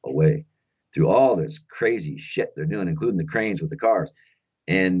will, away through all this crazy shit they're doing, including the cranes with the cars.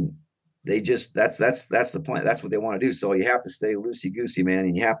 And they just, that's the point. That's what they want to do. So you have to stay loosey goosey, man.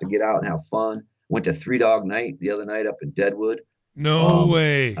 And you have to get out and have fun. Went to Three Dog Night the other night up in Deadwood. No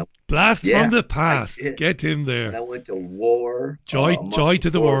way. Blast from the past. Get in there. And I went to War. Joy to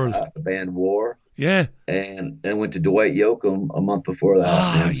the world. The band War. Yeah. And then went to Dwight Yoakam a month before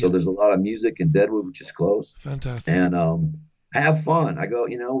that. And so there's a lot of music in Deadwood, which is close. Fantastic. And I have fun. I go,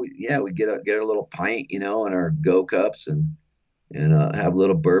 we get a little pint, in our Go Cups and have a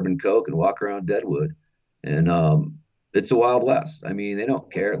little bourbon Coke and walk around Deadwood. And it's a Wild West. I mean, they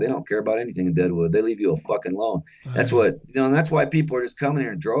don't care. They don't care about anything in Deadwood. They leave you a fucking alone. That's what, and that's why people are just coming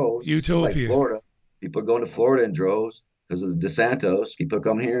here in droves. Utopia. Like Florida. People are going to Florida in droves because of the DeSantos. People are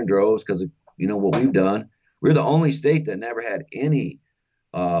coming here in droves because of, what we've done. We're the only state that never had any,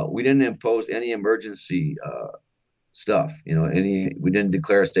 we didn't impose any emergency stuff, we didn't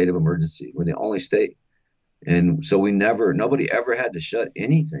declare a state of emergency. We're the only state. And so nobody ever had to shut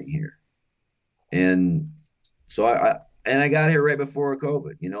anything here. And so I got here right before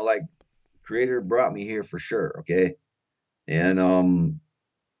COVID, like Creator brought me here for sure. Okay. And,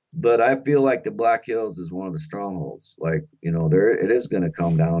 but I feel like the Black Hills is one of the strongholds. Like, it is going to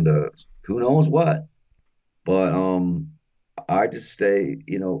come down to who knows what, but, I just stay,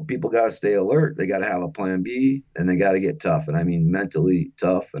 people got to stay alert. They got to have a plan B and they got to get tough. And I mean, mentally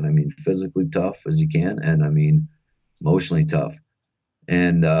tough, and I mean, physically tough as you can. And I mean, emotionally tough.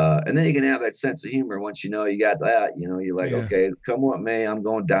 And then you can have that sense of humor once you got that, you're like, okay, come what may, I'm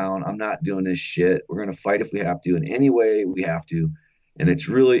going down. I'm not doing this shit. We're going to fight if we have to in any way we have to. And it's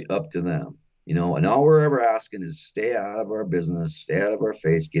really up to them, and all we're ever asking is stay out of our business, stay out of our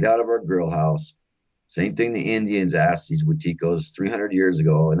face, get out of our grill house. Same thing the Indians asked these Huiticos 300 years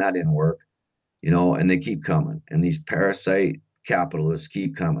ago, and that didn't work, and they keep coming. And these parasite capitalists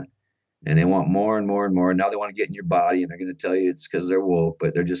keep coming. And they want more and more and more. Now they want to get in your body, and they're going to tell you it's because they're woke,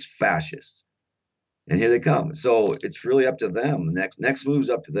 but they're just fascists. And here they come. So it's really up to them. The next move's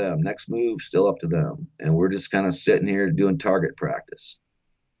up to them. Next move, still up to them. And we're just kind of sitting here doing target practice.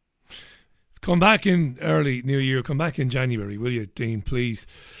 Come back in early New Year. Come back in January, will you, Dean, please?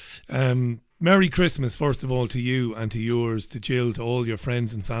 Merry Christmas, first of all, to you and to yours, to Jill, to all your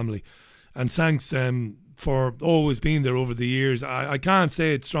friends and family. And thanks for always being there over the years. I can't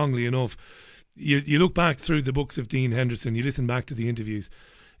say it strongly enough. You look back through the books of Dean Henderson, you listen back to the interviews.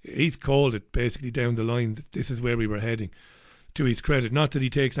 He's called it basically down the line that this is where we were heading, to his credit. Not that he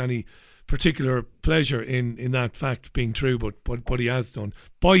takes any particular pleasure in that fact being true, but he has done.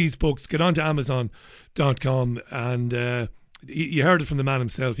 Buy his books, get onto Amazon.com, and you heard it from the man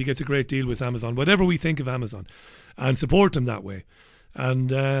himself. He gets a great deal with Amazon, whatever we think of Amazon, and support him that way. And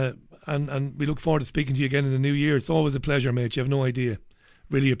we look forward to speaking to you again in the new year. It's always a pleasure, mate. You have no idea.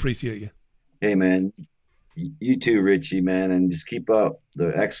 Really appreciate you. Hey, man. You too, Richie, man. And just keep up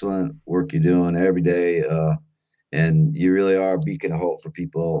the excellent work you're doing every day. And you really are a beacon of hope for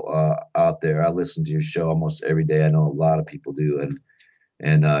people out there. I listen to your show almost every day. I know a lot of people do.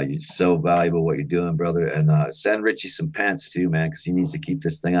 And you're so valuable what you're doing, brother. And send Richie some pence too, man, because he needs to keep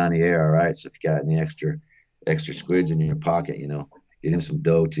this thing on the air. All right. So if you got any extra squids in your pocket, get him some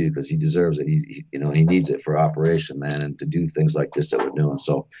dough too, because he deserves it. He needs it for operation, man, and to do things like this that we're doing.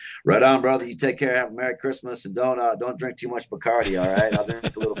 So, right on, brother. You take care. Have a Merry Christmas, and don't drink too much Bacardi. All right, I'll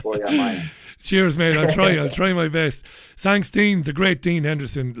drink a little for you on my end. Cheers, mate. I'll try my best. Thanks, Dean, the great Dean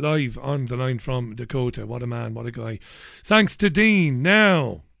Henderson, live on the line from Dakota. What a man, what a guy. Thanks to Dean.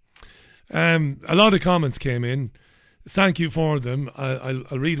 Now, a lot of comments came in. Thank you for them. I'll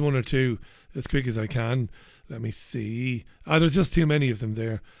read one or two as quick as I can. Let me see. There's just too many of them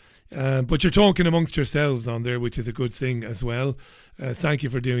there. But you're talking amongst yourselves on there, which is a good thing as well. Thank you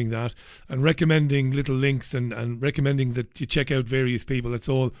for doing that. And recommending little links and recommending that you check out various people. It's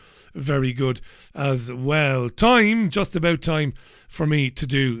all very good as well. Just about time for me to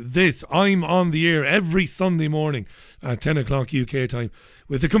do this. I'm on the air every Sunday morning at 10 o'clock UK time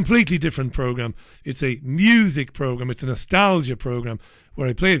with a completely different programme. It's a music programme. It's a nostalgia programme where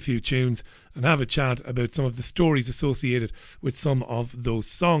I play a few tunes and have a chat about some of the stories associated with some of those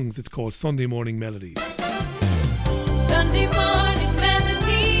songs. It's called Sunday Morning Melodies. Sunday Morning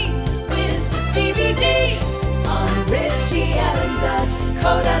Melodies with the BBD on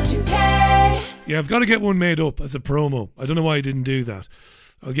richieallen.co.uk. Yeah, I've got to get one made up as a promo. I don't know why I didn't do that.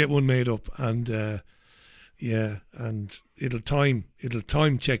 I'll get one made up and and it'll time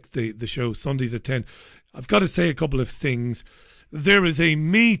check the show Sundays at 10. I've got to say a couple of things. There is a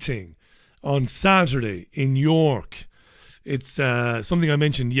meeting on Saturday in York. It's something I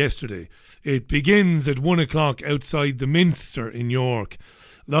mentioned yesterday. It begins at 1 o'clock outside the Minster in York.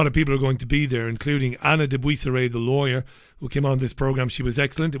 A lot of people are going to be there, including Anna de Buisseret, the lawyer, who came on this programme. She was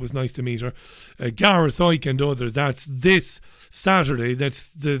excellent. It was nice to meet her. Gareth Ike and others. That's this Saturday.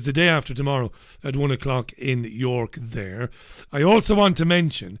 That's the day after tomorrow at 1 o'clock in York there. I also want to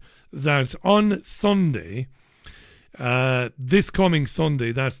mention that on Sunday, this coming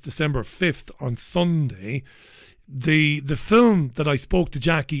Sunday, that's December 5th, on Sunday, the film that I spoke to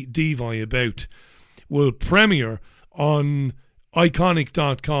Jackie Devi about will premiere on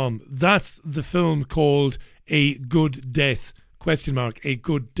iconic.com. That's the film called A Good Death, ? A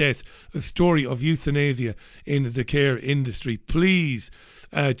Good Death, a story of euthanasia in the care industry. Please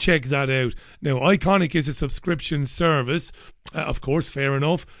check that out. Now, Iconic is a subscription service, of course, fair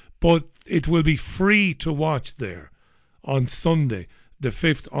enough, but it will be free to watch there on Sunday, the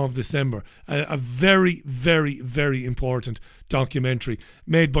 5th of December. A very, very, very important documentary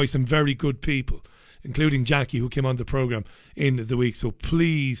made by some very good people, including Jackie, who came on the programme in the week. So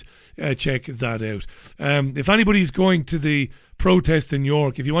please check that out. If anybody's going to the protest in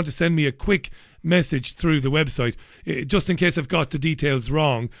York, if you want to send me a quick message through the website, just in case I've got the details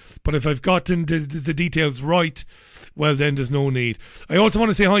wrong, but if I've gotten the details right, well, then there's no need. I also want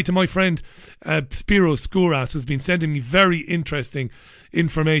to say hi to my friend Spiro Skouras, who's been sending me very interesting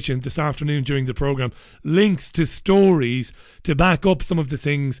information this afternoon during the programme. Links to stories to back up some of the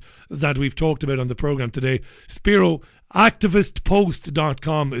things that we've talked about on the programme today. Spiro,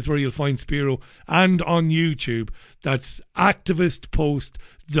 activistpost.com is where you'll find Spiro, and on YouTube. That's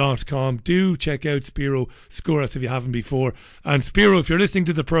activistpost.com. Do check out Spiro Skouras if you haven't before. And Spiro, if you're listening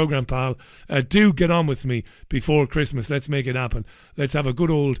to the programme, pal, do get on with me before Christmas. Let's make it happen. Let's have a good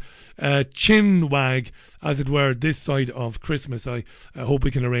old chin wag, as it were, this side of Christmas. I hope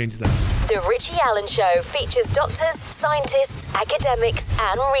we can arrange that. The Richie Allen Show features doctors, scientists, academics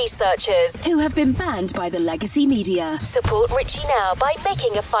and researchers who have been banned by the legacy media. Support Richie now by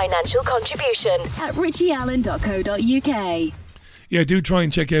making a financial contribution at richieallen.co.uk. Yeah, do try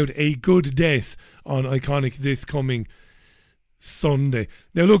and check out A Good Death on Iconic this coming Sunday.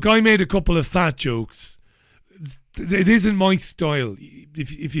 Now, look, I made a couple of fat jokes. It isn't my style.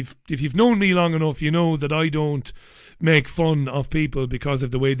 If you've known me long enough, you know that I don't make fun of people because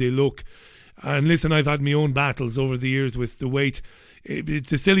of the way they look. And listen, I've had my own battles over the years with the weight.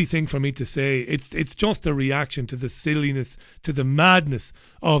 It's a silly thing for me to say. It's just a reaction to the silliness, to the madness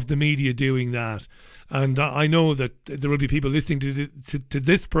of the media doing that. And I know that there will be people listening to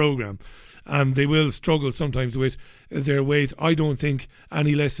this programme, and they will struggle sometimes with their weight. I don't think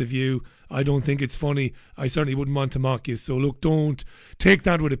any less of you. I don't think it's funny. I certainly wouldn't want to mock you. So look, don't take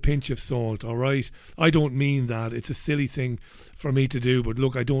that with a pinch of salt, all right? I don't mean that. It's a silly thing for me to do, but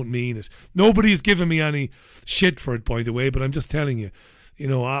look, I don't mean it. Nobody's given me any shit for it, by the way, but I'm just telling you. You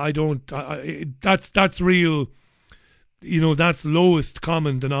know, that's real, you know, that's lowest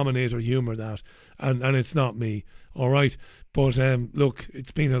common denominator humour, that. And it's not me, all right? But look,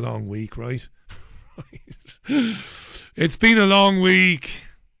 it's been a long week, right? It's been a long week.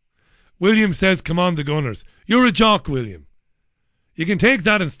 William says, come on, the Gunners. You're a jock, William. You can take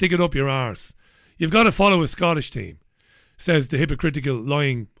that and stick it up your arse. You've got to follow a Scottish team, says the hypocritical,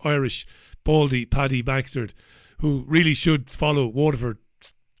 lying Irish baldy Paddy Baxter, who really should follow Waterford.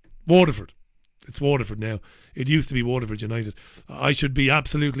 It's Waterford now. It used to be Waterford United. I should be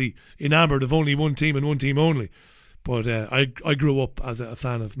absolutely enamoured of only one team and one team only. But I grew up as a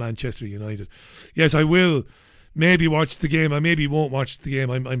fan of Manchester United. Yes, I will maybe watch the game. I maybe won't watch the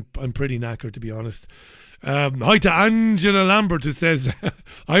game. I'm pretty knackered, to be honest. Hi to Angela Lambert, who says,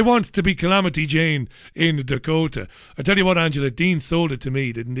 I want to be Calamity Jane in Dakota. I tell you what, Angela, Dean sold it to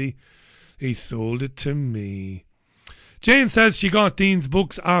me, didn't he? He sold it to me. Jane says she got Dean's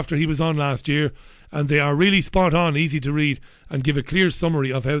books after he was on last year, and they are really spot on, easy to read, and give a clear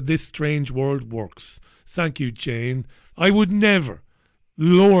summary of how this strange world works. Thank you, Jane. I would never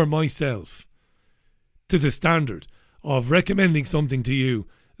lower myself to the standard of recommending something to you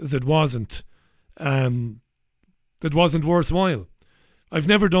that wasn't worthwhile. I've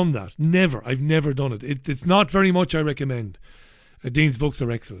never done that. Never. I've never done it. It's not very much I recommend. Dean's books are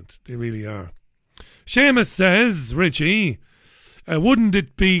excellent. They really are. Seamus says, Richie, wouldn't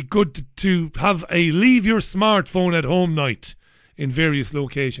it be good to have a leave your smartphone at home night in various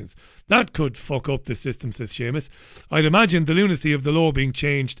locations? That could fuck up the system, says Seamus. I'd imagine the lunacy of the law being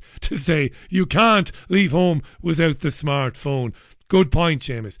changed to say you can't leave home without the smartphone. Good point,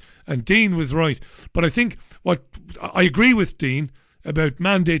 Seamus. And Dean was right. But I think I agree with Dean about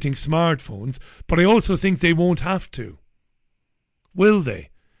mandating smartphones, but I also think they won't have to. Will they?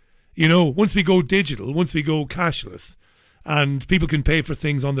 You know, once we go digital, once we go cashless, and people can pay for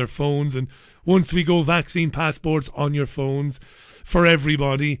things on their phones. And once we go vaccine passports on your phones for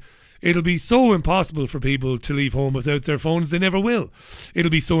everybody, it'll be so impossible for people to leave home without their phones, they never will.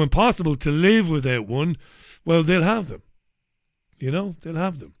 It'll be so impossible to live without one, well, they'll have them. They'll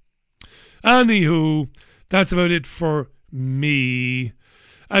have them. Anywho, that's about it for me.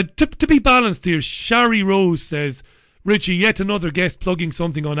 To be balanced here, Shari Rose says, Richie, yet another guest plugging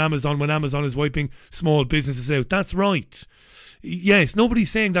something on Amazon when Amazon is wiping small businesses out. That's right. Yes,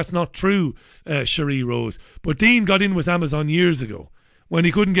 nobody's saying that's not true, Shari Rose. But Dean got in with Amazon years ago when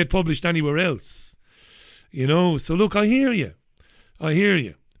he couldn't get published anywhere else. So look, I hear you.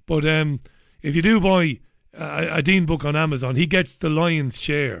 But if you do buy a Dean book on Amazon, he gets the lion's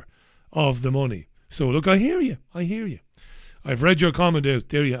share of the money. So look, I hear you. I've read your comment out.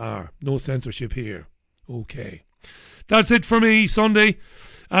 There you are. No censorship here. Okay. That's it for me. Sunday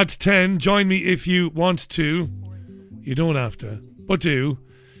at 10. Join me if you want to. You don't have to, but do.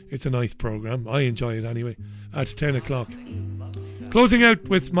 It's a nice programme. I enjoy it anyway. At 10 o'clock. Closing out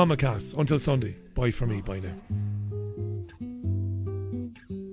with Mama Cass. Until Sunday. Bye for me. Bye now.